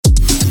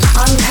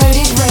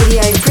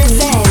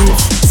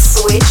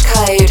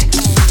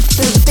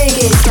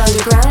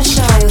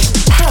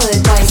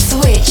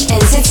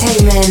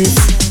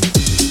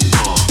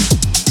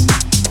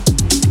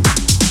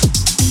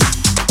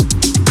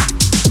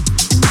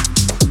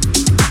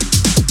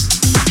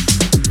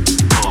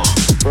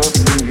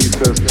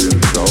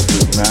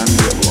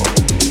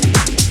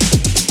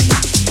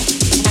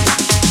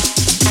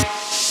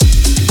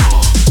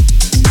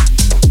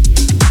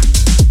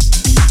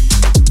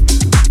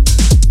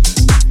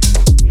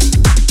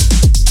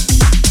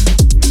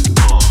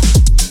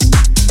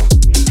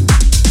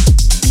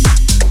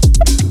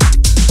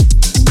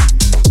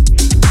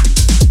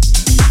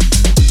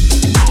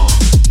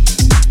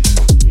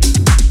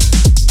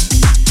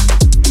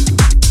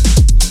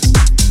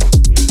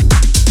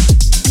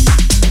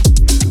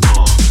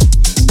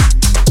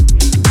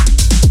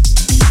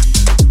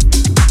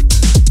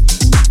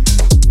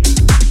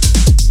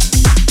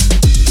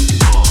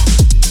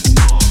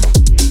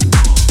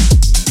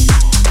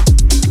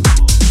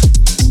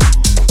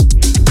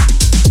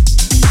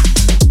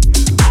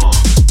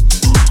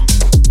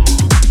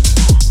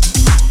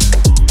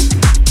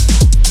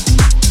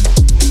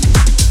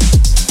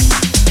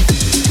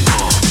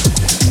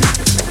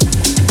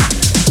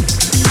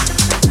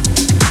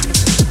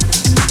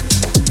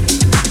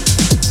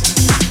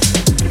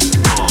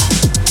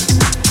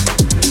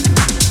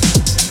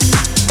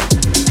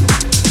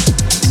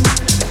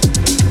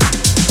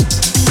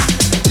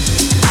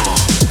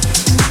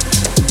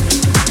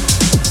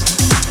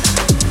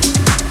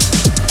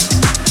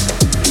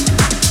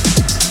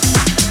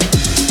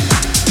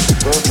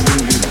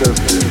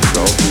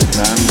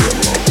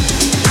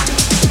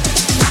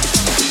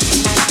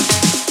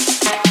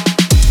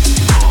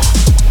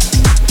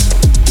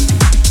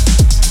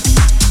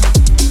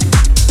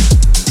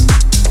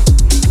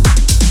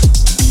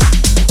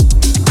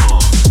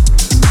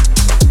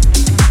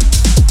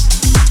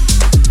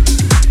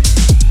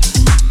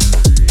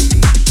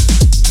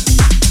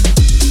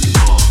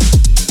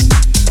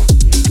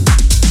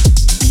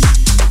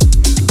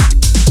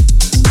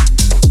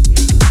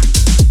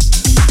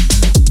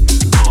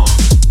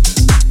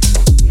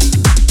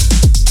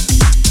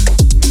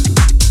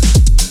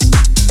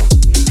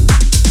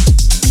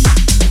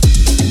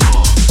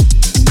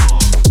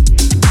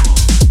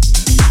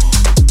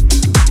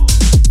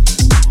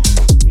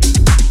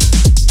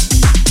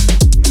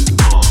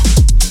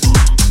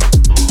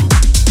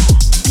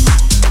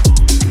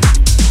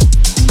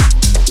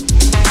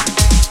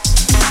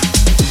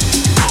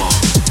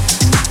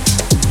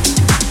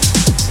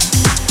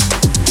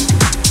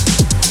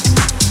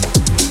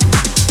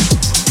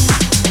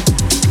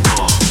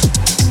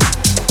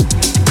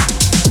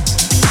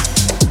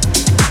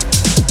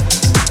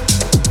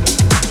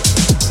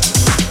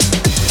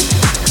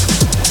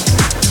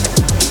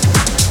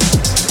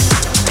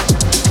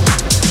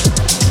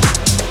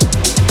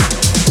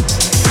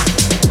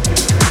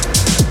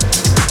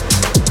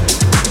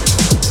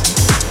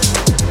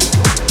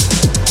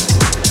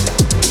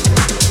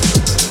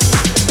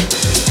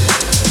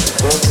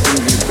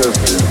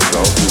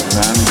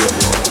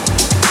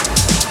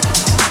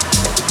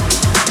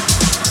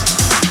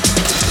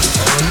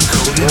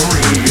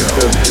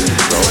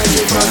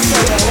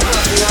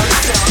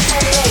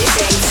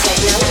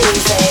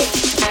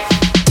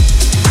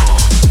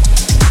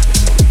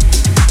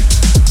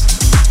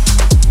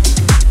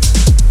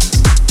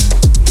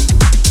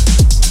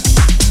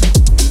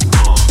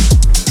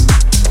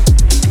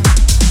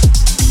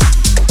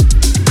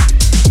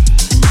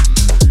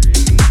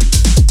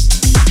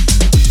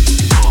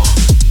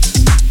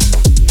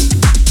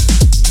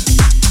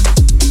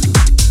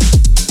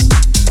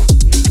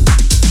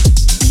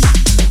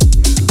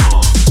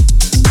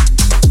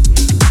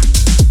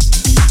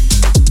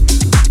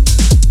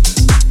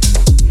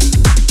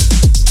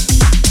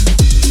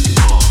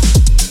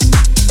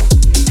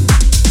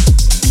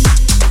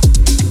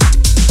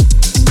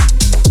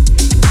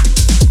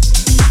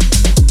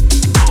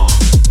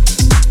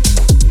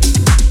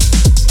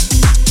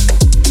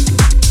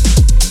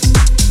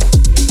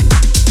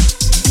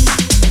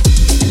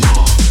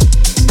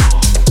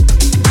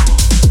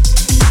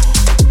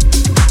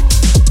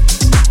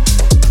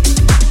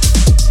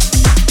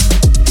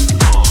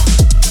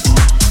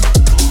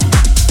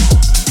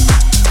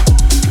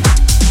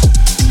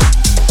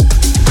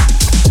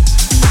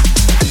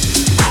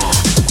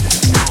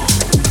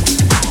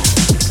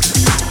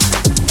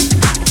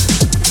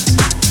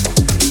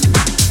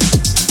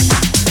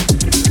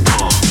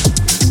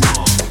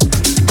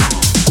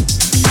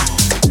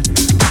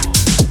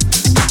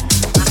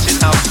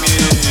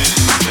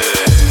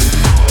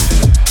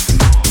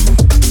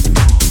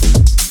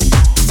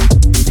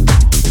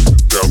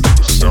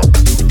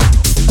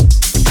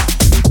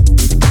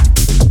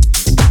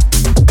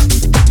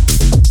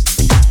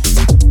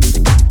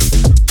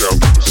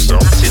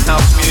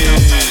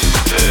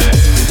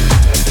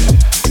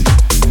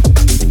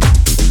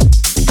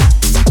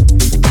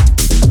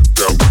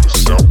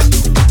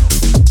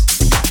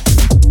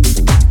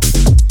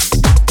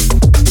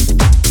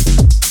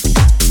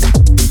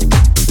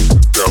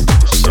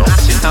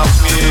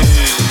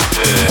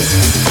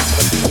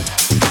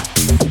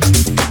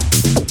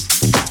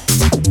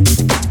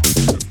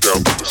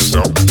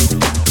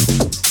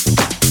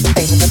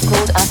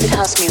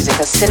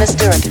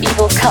sinister and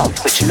evil cult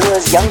which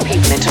lures young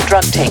people into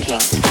drug taking.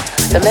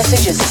 The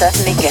message is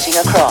certainly getting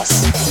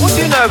across. What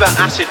do you know about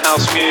acid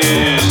house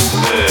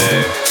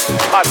music?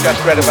 I've just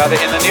read about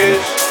it in the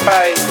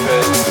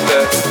newspapers.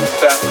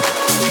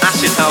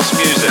 Acid house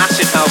music,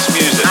 acid house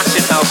music,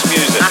 acid house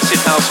music, acid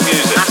house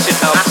music, acid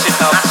house, acid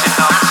house, acid house, acid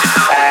house,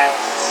 acid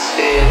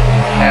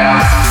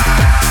house.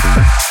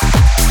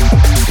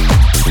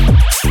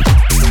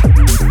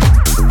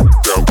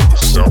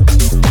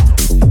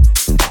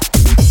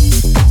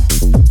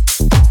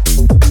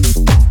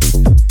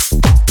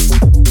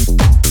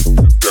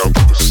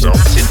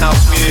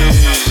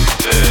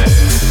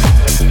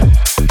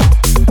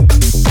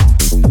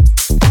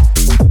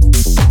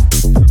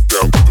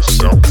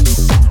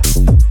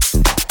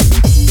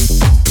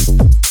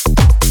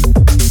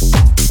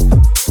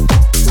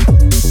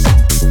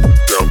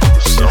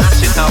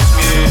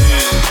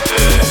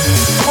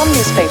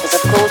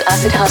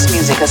 Acid house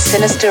music, a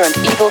sinister and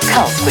evil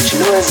cult which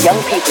lures young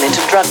people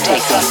into drug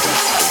taking.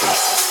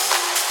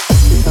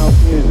 Acid house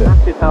music,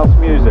 acid house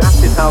music,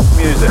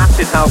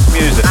 acid house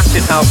music,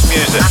 acid house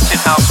music, acid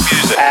house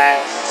music,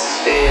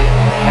 acid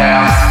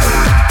house.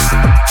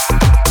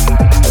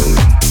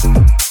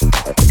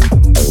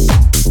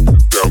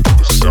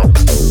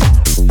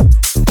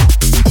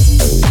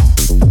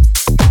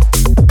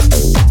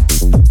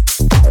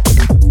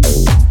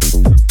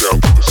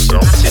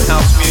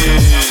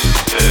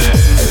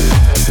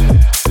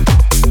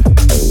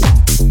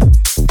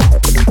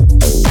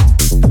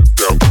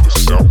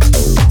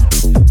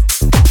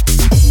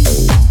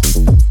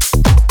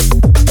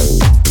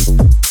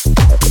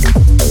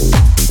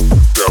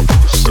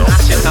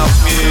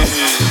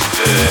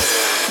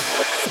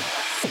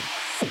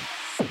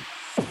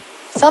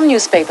 Some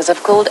newspapers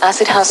have called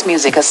acid house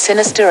music a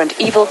sinister and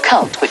evil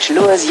cult which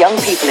lures young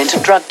people into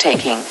drug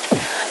taking.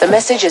 The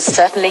message is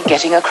certainly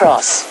getting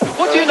across.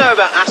 What do you know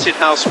about acid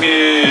house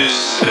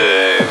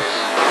music?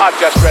 I've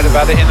just read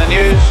about it in the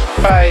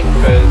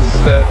newspapers.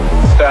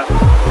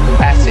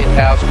 Acid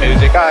house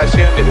music, I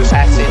assumed it was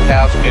acid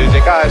house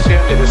music, I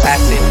assumed it was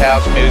acid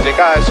house music,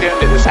 I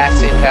assumed it was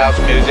acid house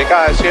music,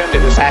 I assumed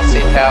it was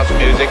acid house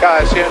music,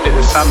 I assumed it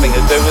was something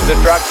to do with the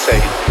drug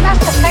scene.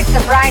 Must affect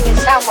the brain in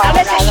some way.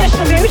 Unless it's just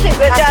the music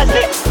that does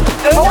it.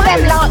 All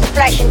them lights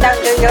flashing don't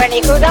do you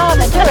any good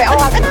either, do it?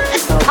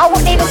 I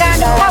wouldn't even go in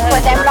the pub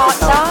with them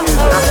lights on.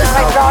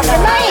 They drive you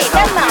mad,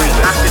 don't they?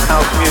 Acid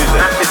house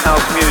music, acid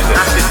house music,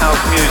 acid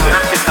house music,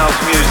 acid house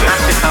music,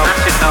 acid house,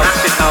 acid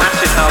house,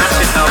 acid house,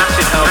 acid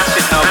house,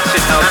 acid house,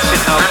 acid house,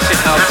 acid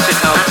house, acid house,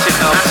 acid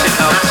house, acid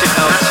house,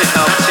 acid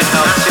house, acid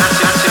house, acid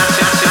house, acid house,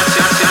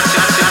 acid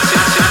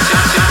house,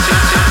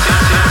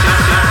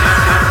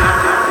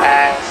 acid house,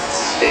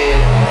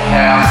 acid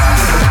house.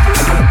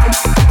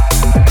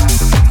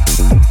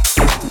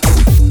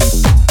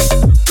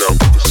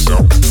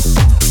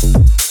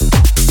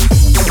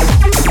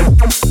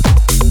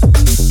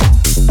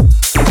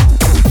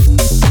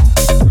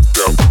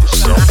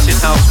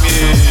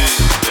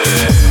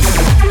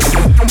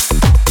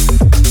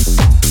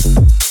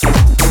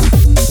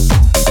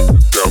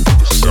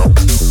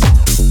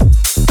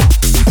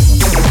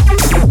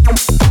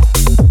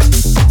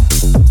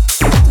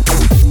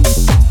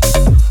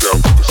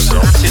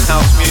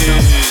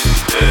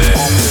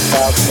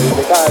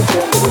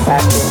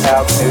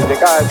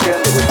 I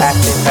assumed it was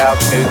acid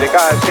house music.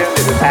 I assumed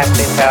it was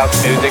acid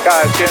house music.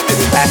 I assumed it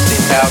was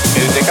acid house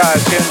music. I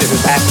assumed it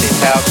was acid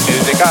house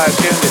music. I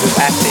assumed it was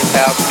acid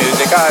house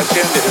music. I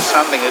assumed it was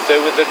something to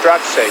do with the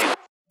drug scene.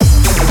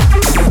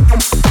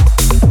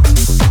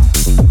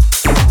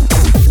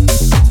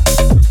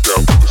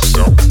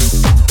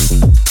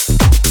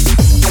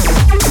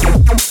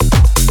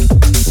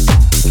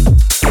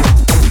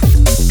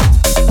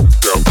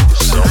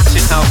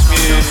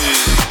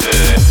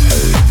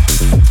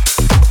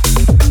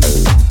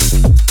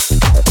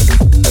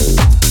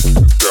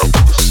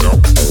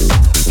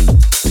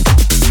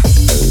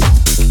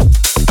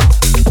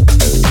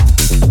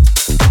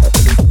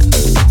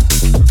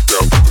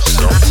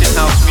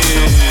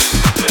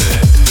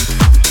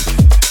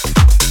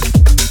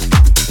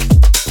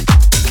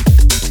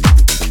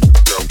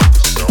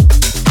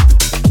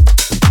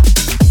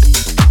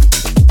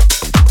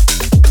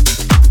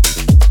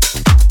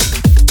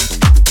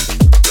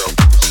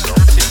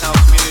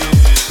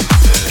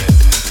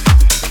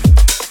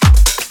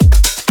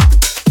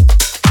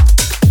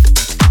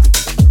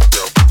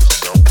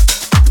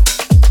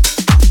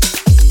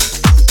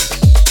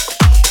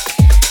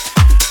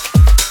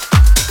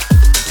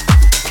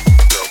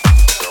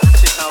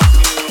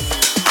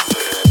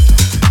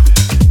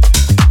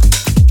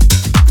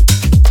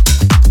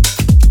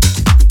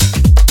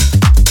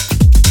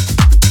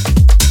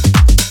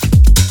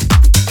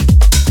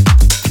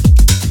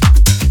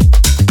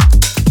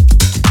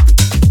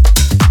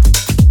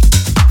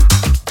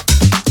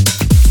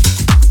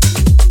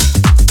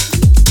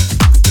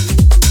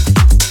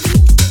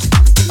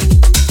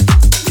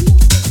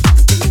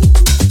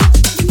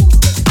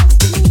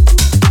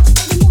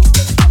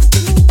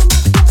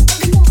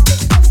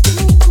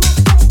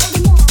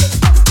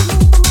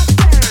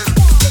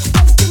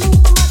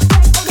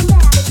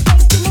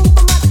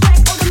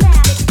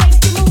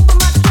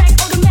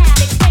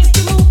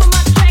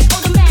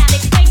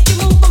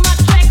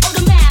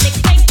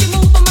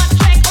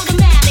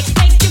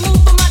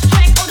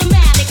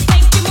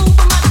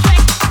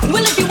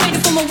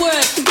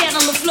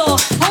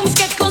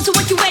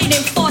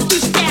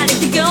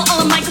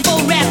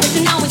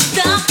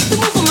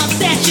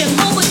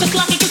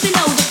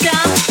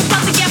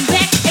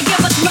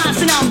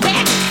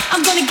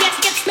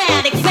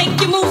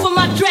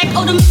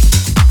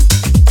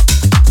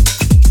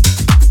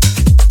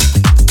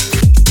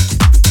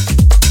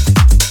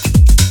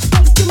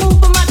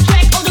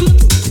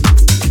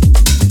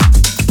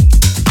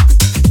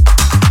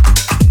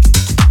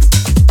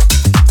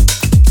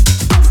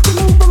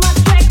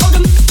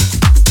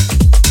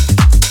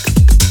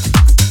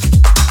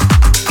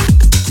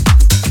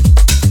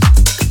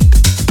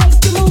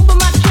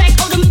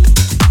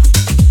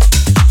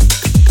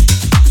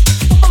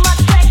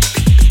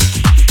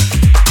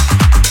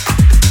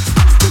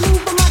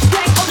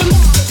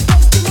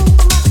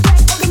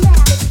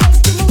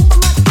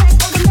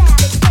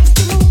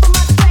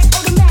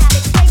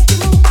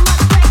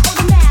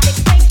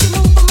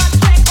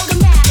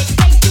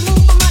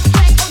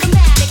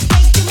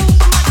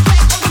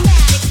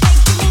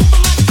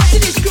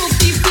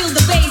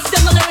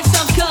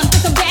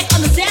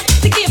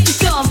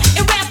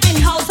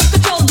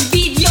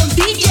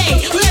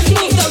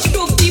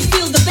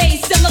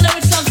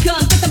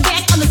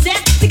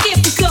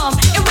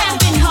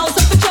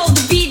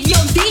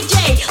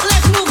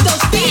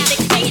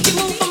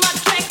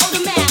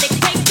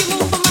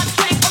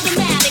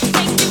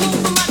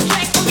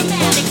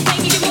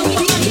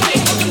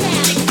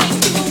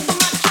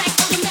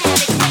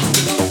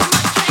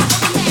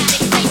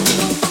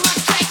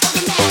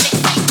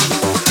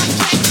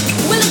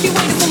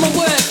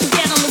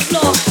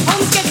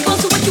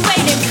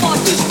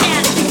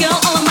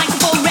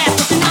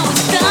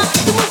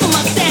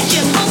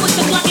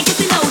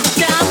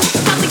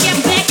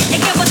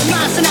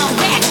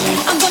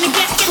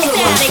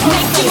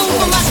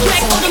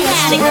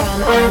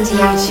 and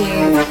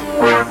YouTube.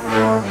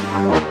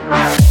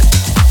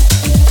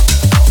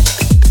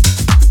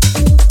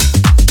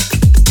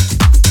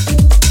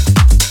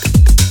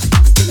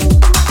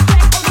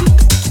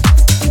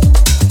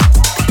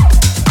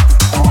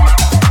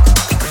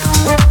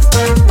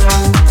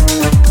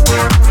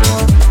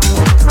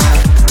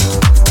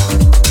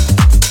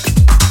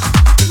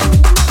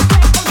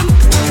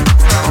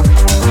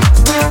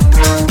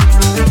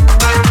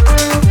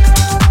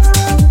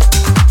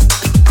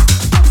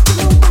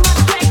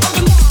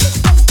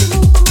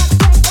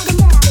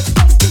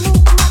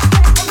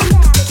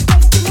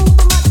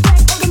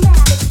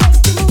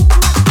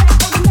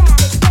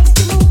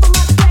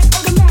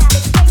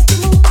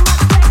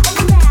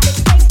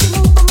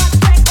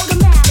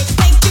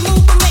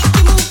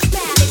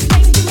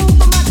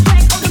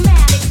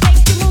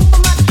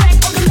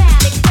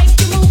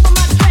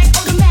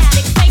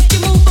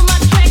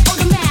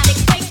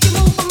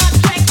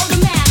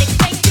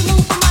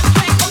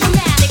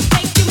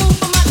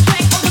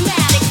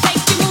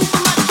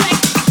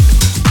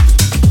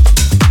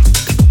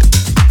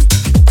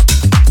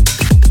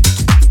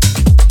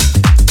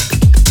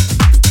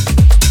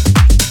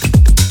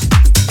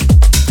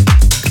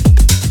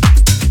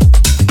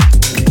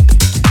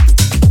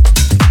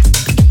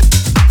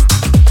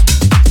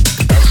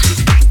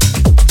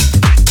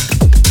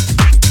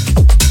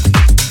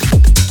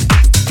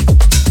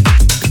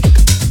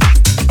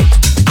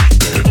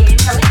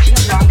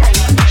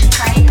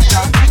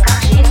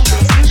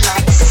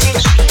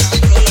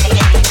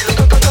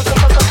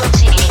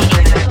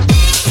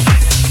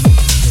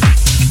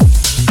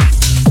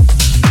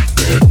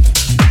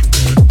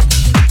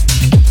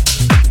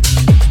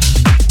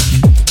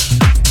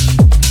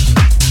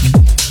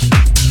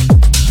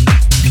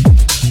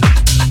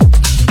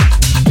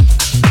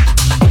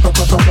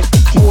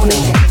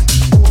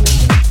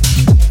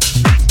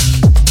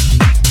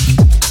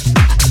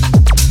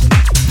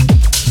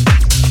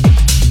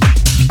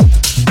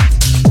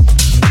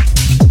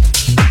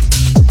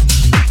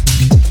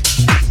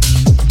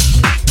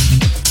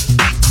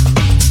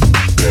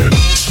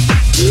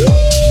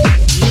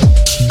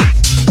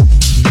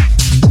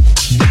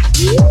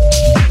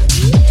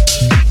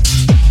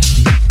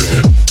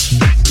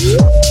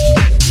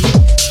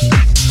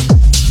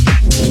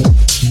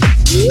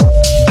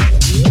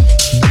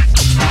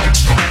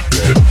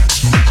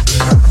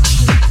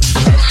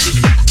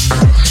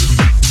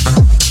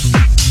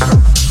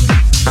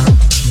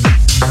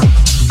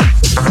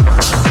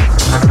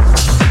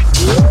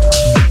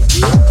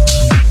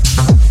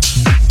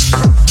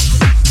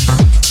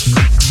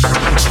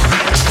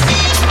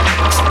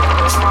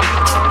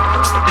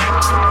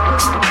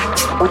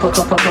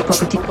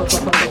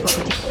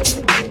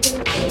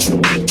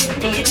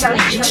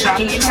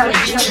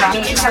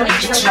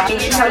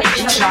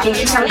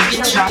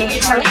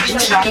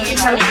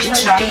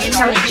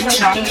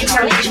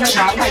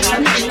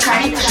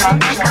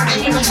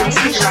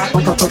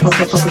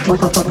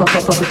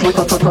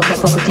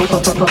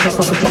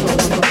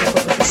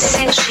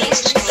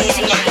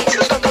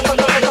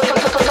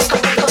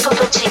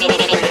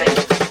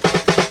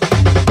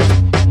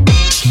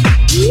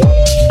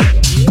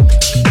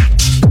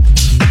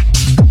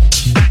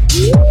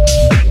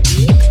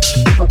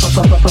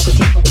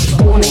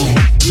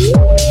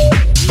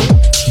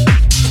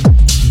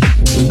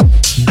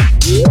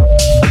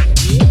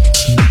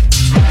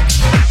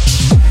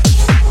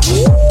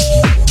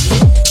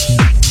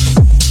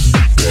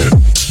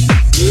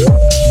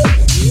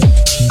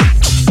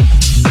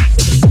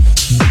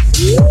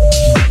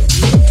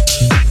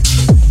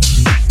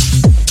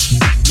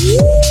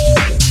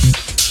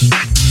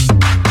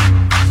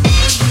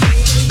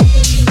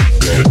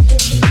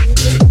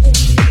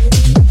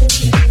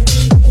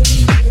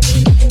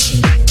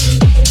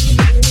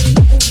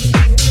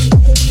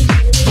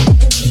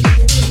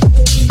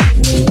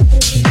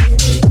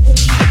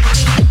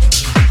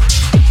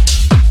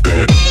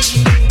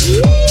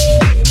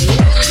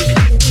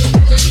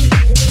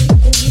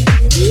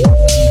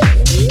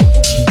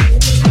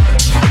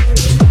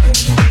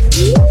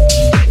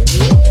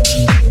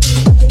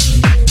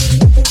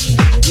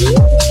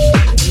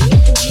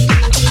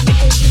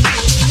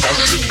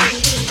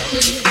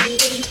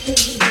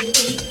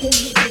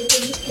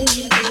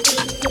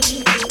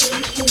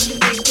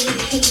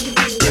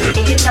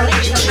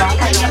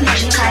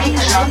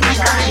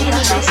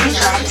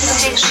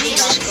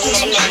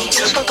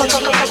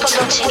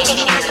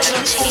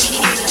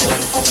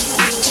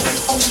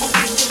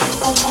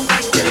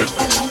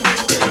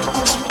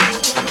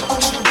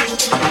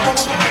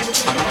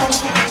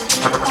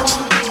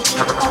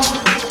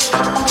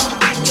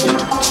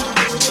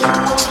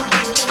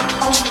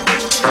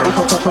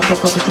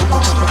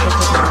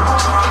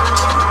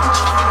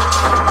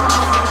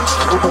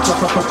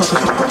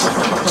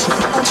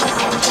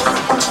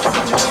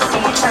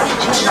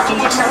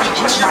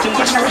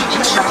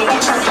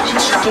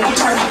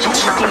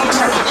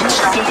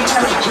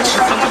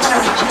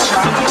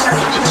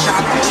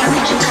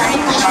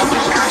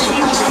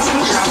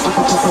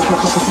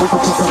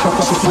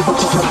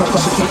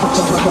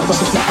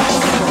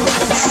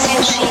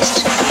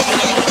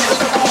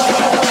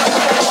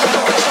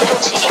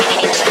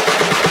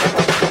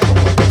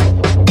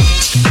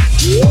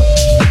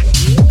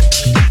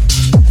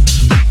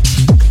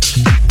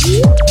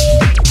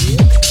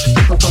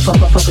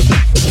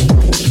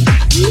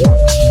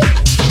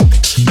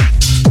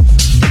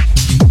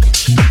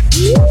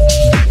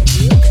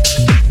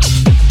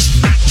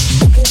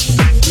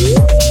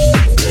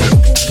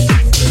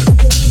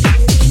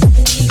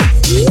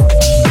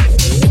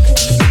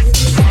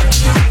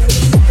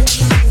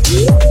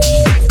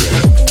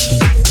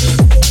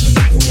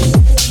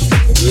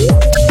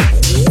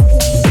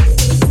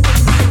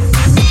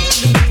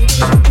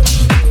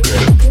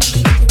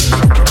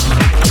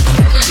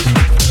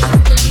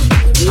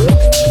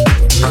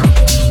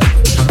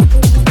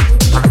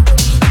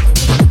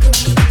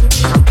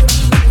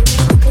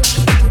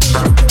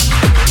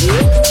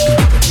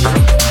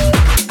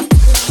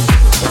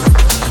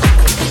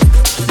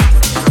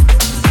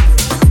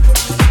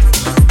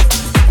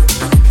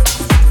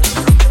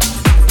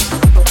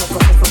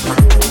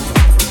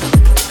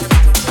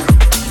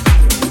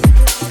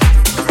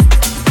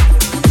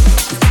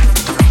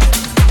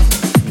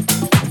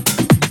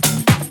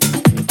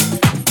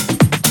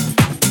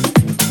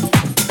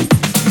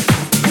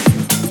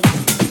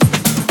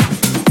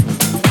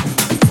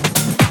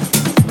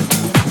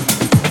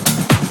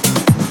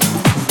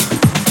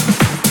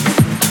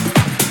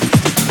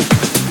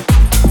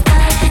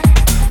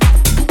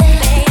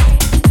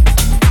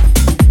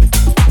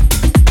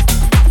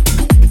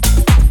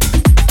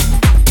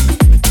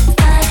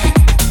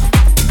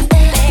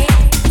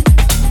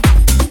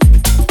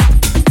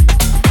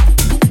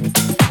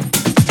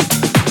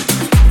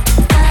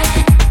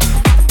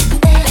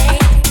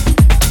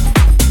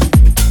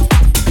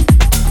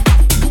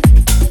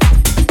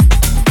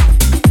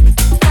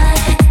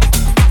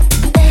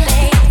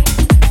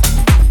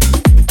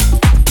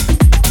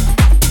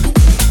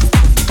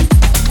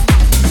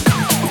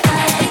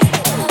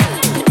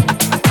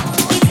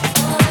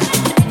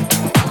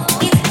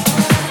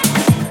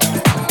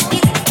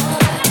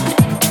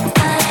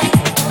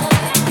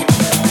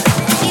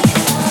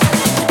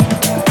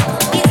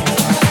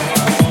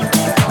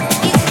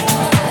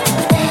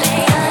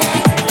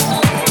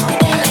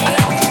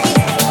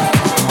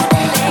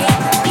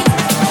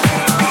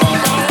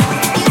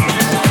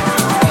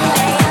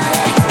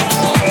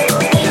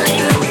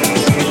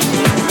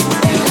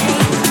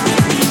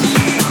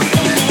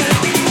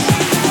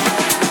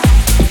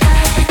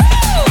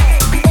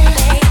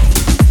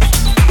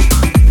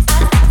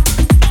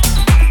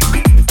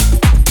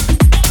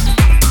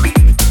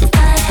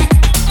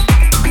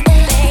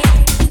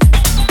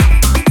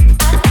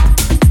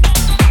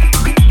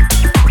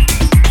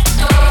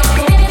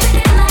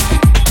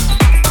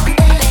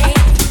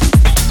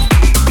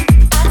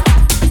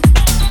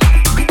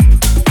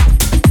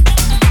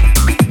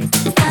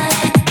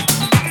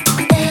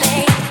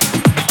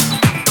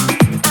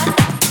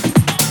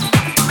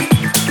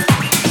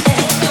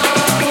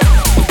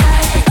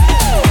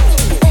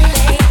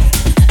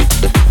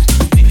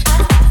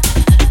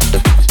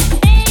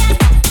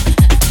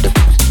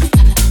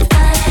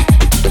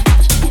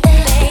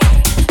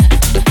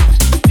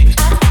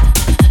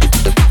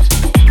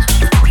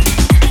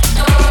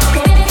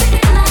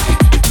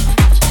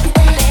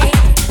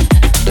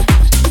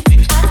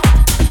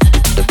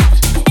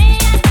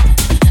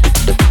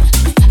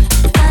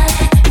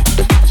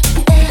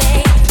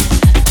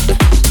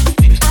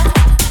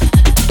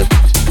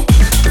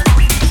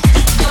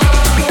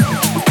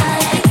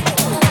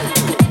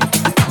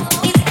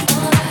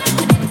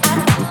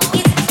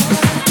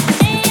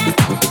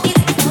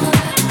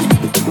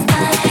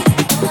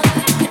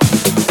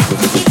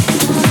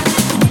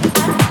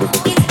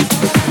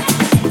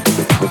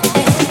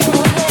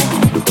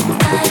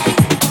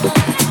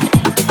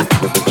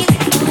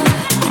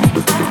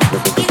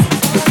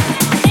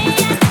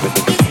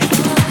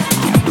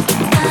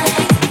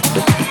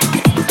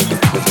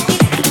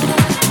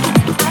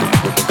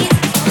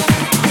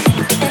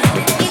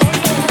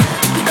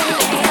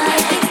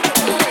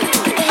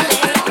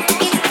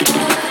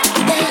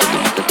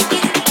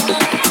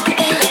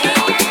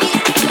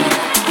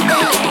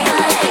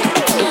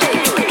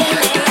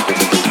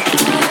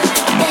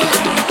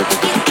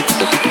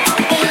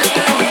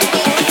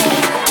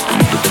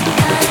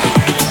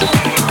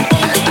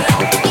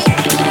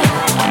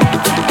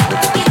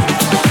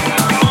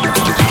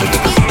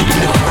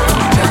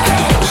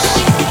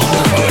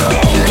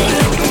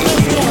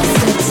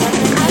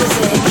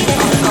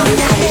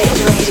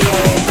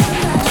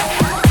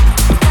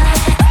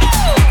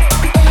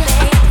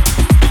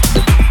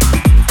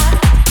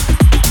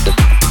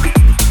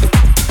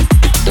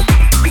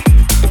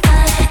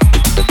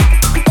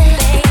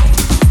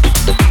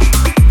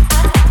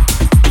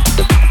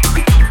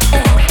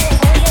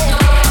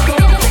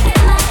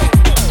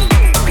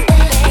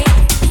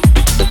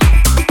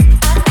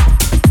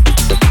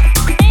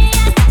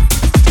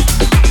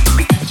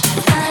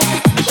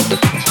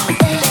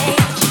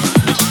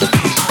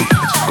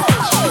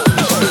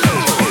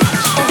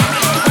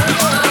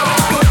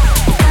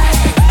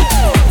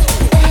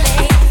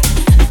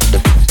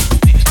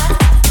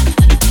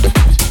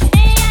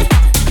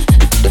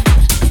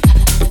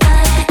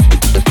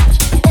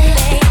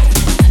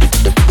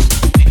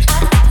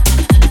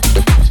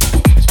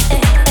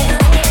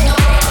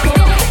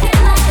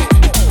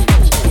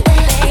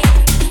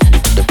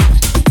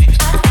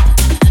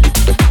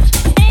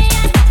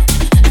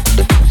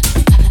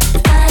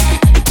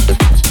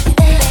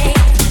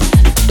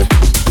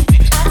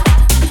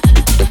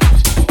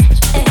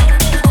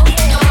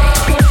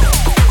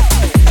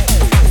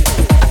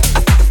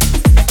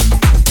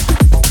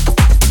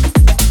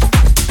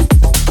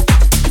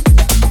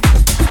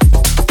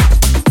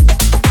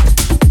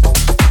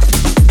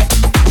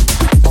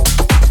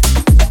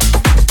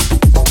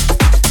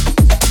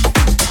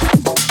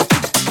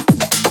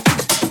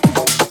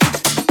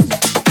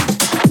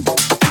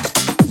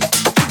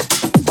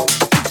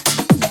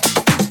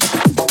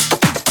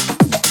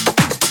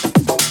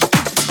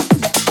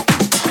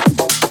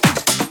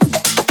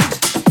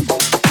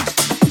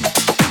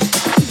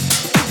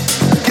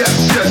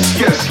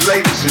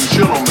 ladies and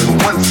gentlemen,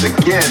 once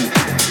again,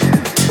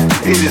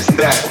 it is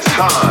that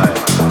time.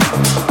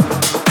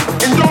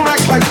 And don't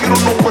act like you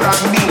don't know what I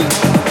mean,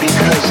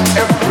 because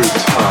every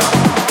time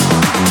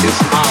is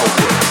our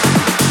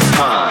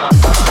time.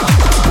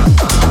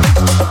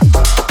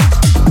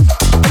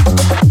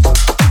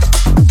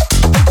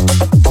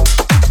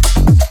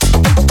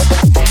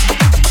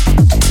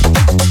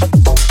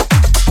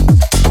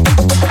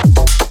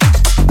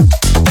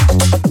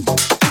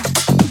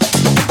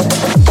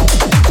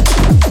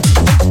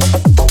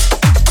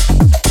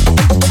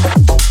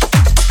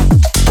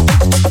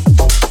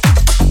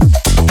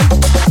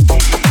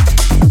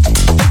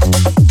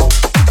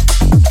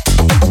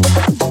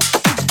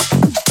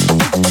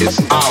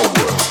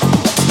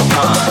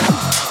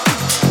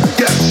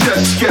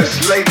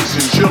 Ladies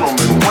and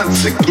gentlemen,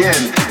 once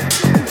again,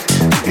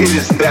 it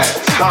is that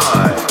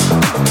time.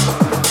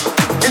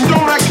 And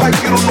don't act like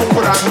you don't know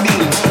what I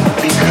mean,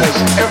 because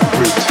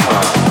every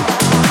time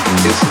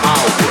is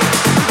our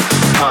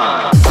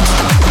time.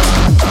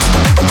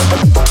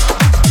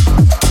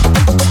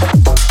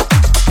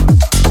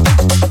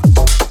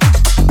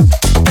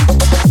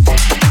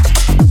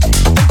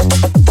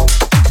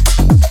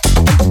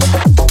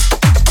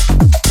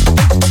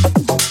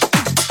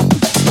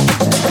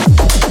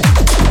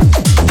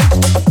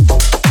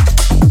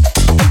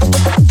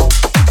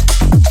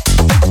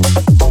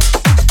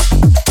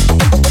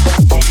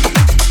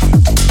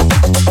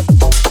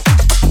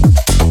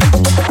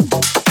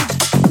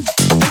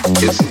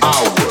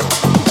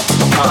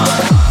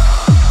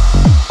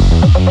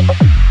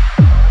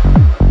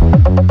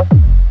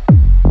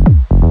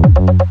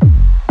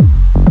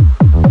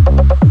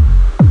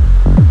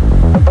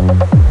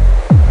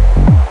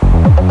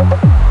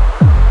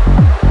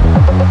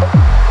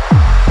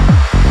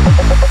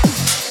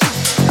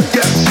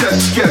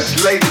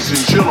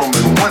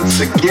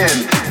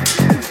 Again,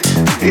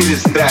 it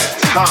is that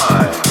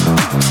time.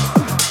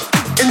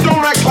 And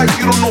don't act like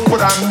you don't know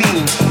what I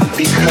mean,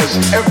 because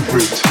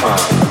every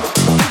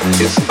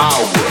time is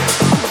our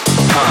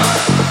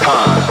time.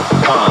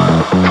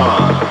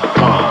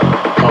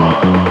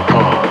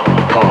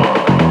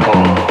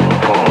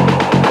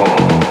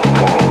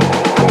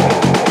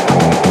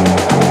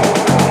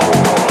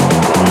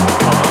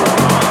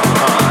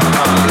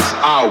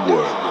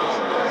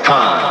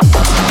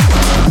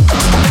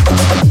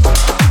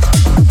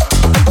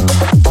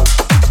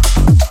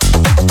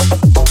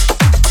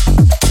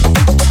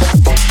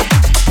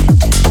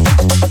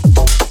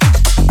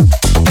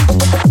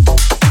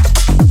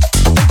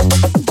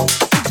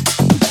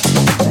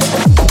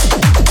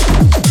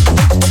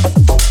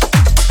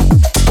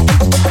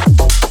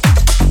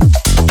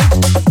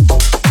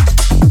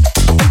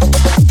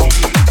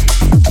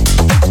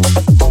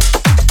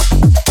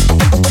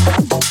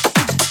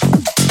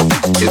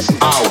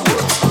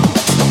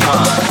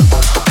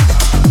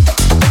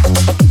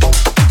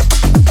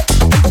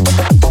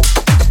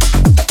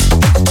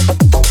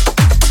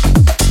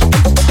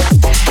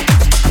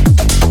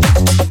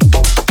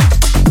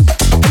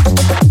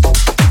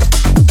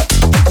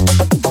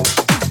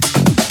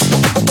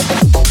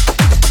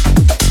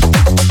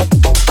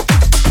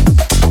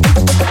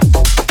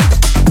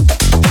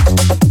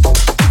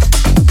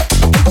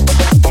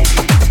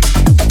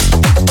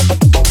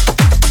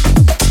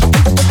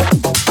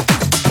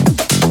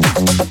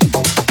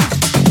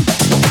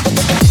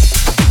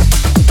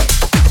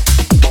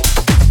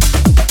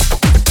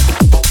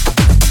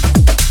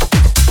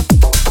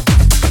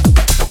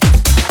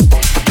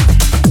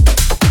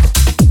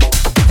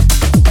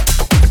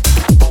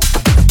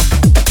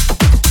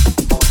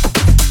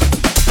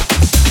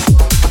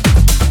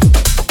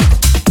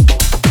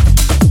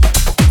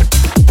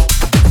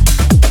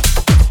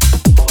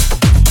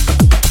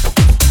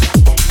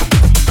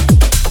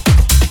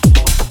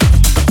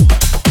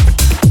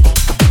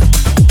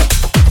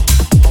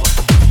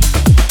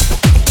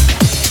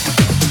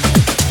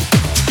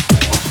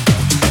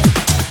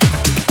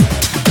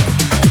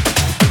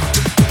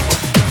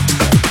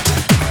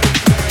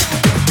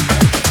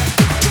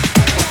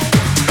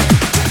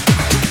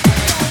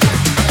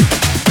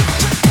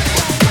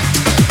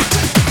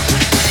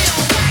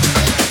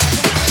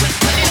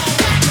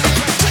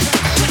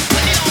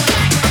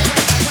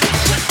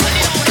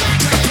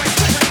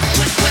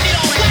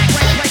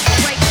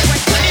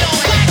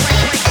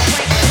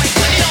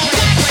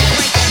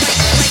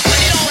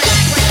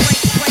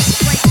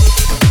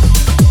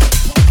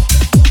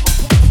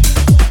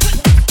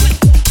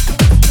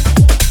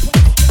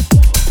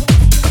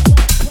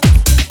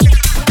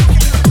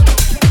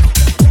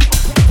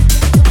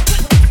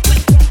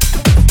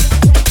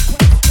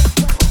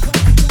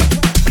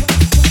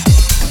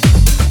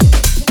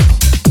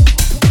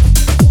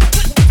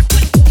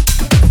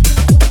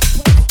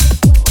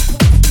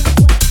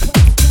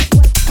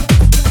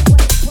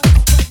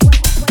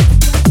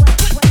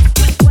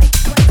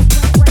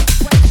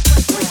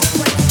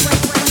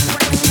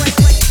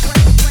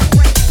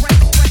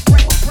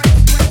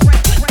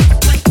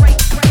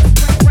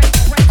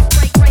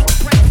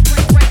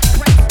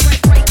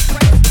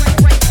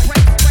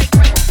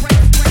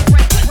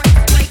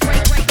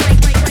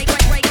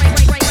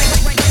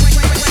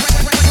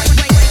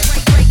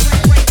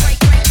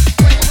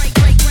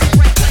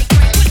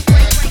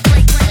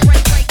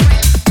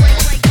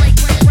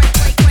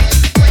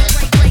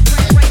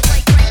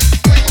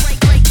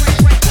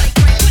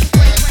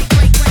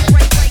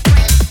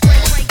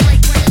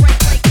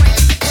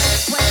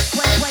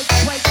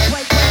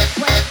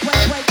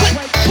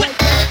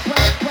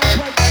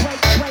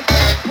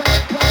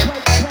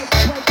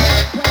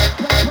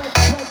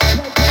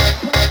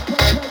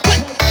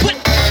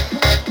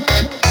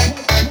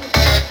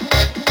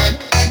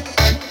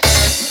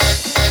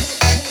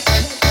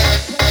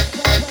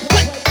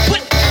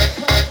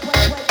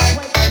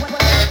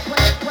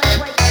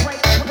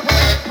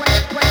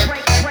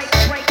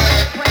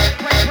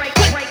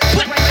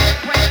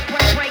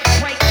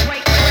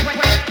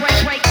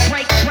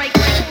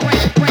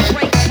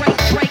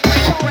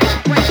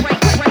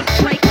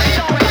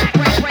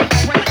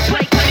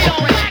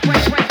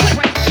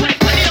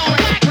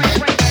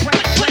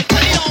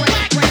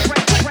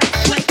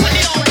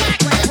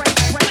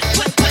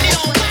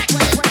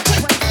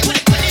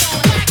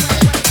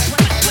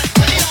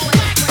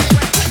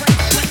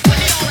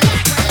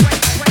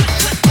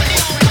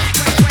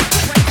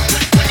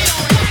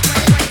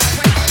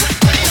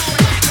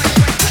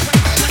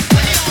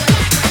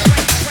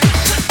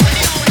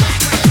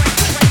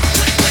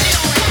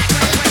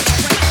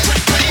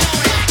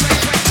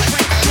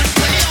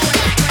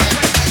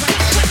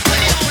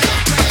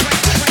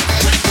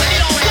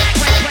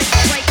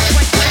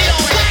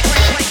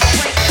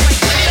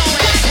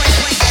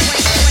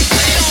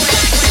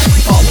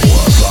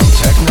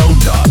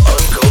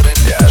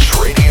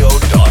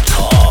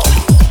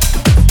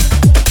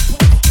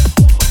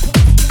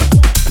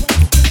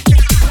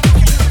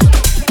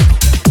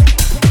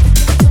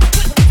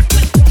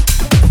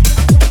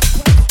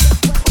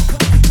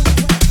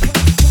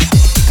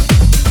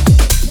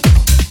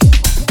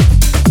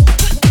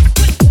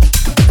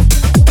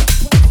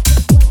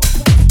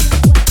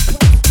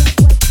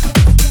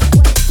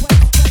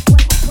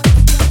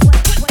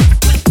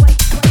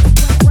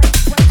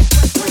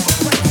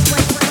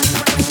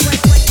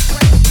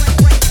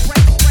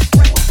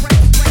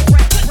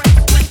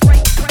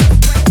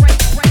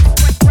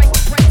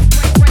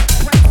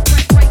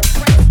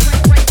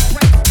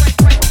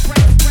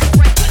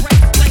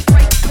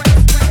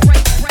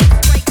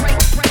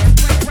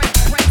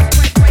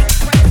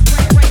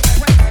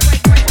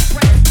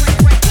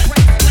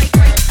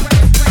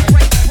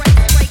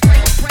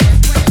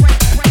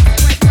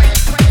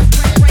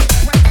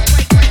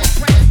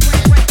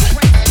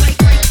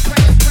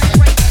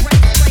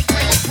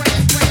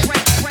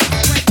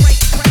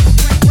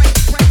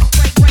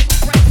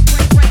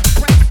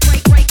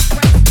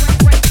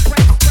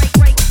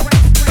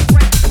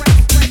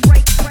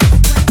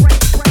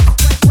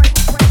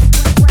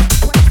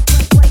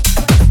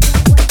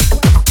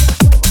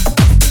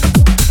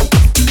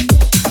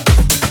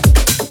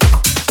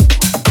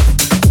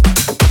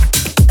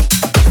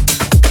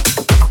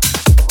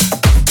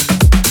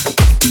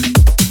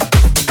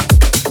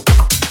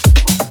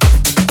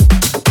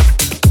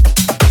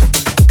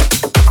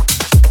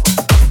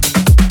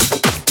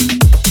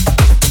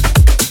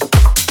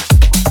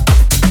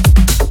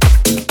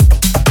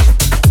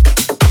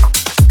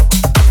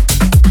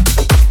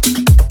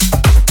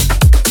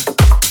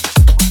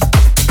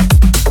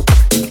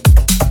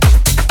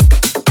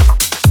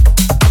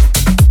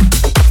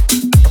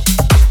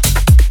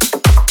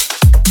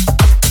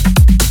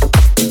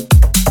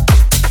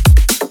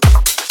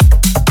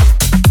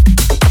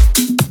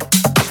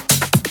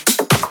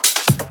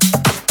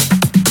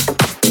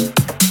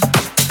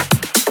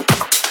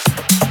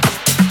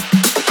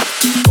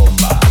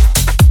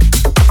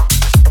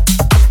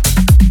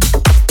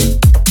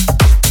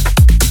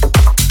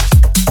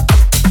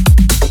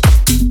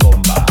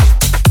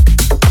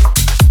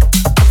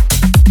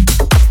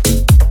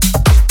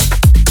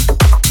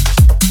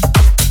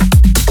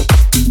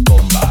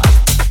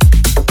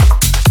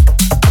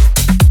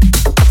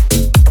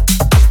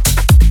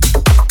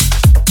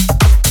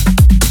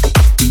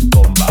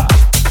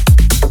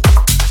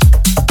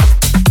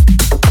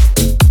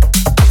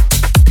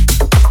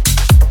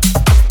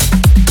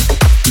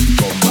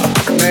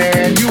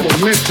 Man, you were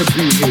meant to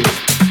be here,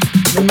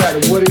 no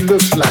matter what it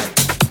looks like.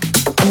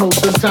 I know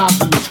sometimes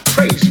it looks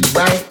crazy,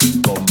 right?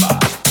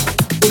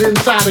 But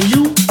inside of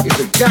you is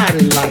a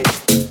guiding light.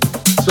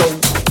 So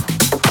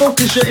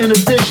focus your inner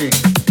vision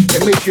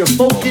and make your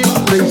focus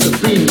laser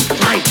beam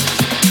tight.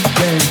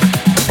 Then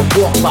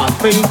walk by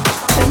faith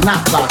and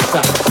not by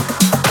sight.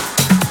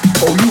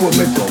 Oh, you were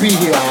meant to be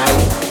here,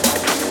 alright?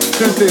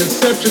 Since the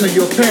inception of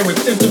your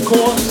parents'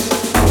 intercourse,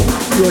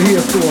 you're here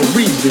for a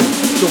reason,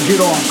 so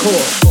get on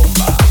course.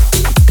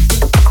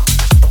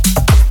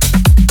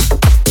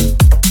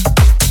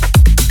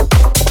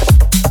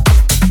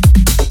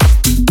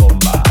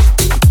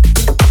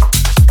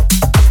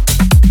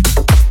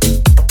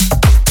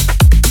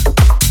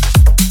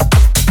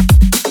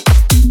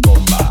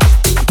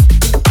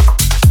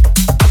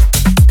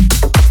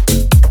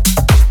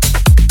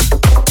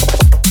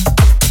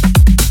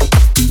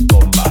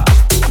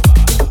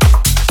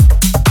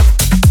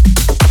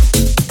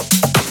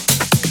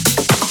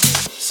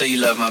 So you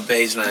love my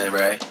baseline,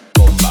 right?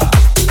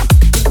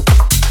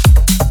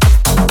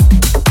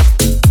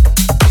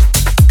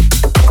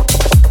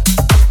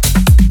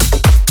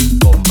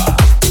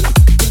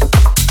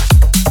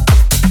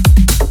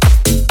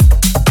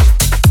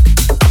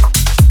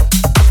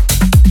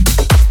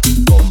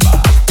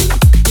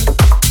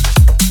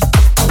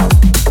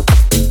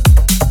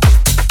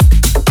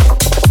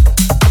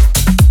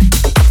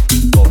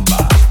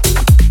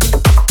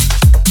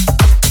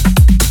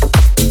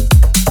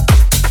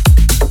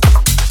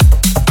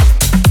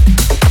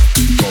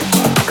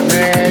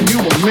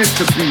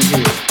 To be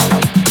here,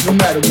 no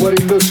matter what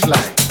it looks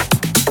like.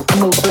 I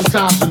know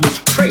sometimes it looks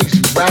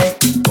crazy, right?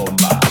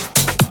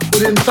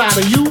 But inside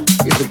of you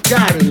is a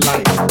guiding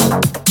light.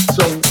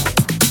 So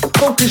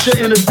focus your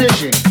inner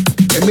vision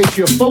and make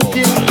your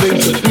focus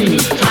laser beam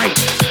tight.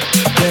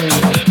 Then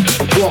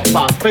walk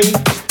by faith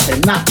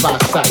and not by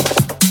sight.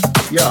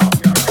 Yo,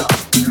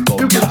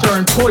 you can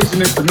turn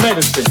poison into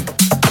medicine.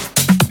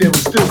 There will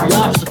still be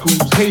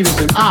obstacles, haters,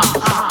 and odds,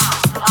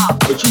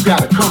 but you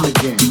gotta come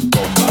again.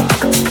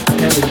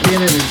 And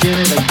again and again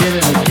and again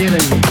and again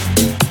and again.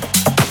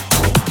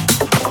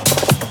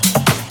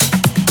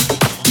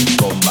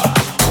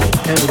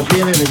 And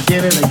again and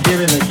again and again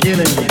and again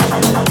and again.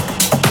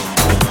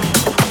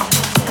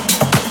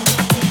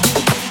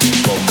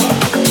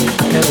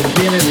 And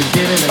again and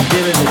again and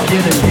again and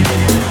again and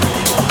again.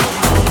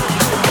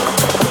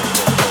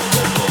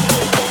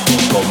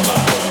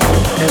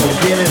 And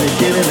again and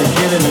again and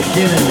again and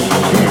again and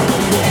again.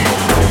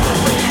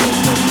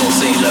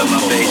 So you love my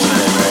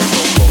baseline, right?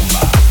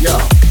 Yo.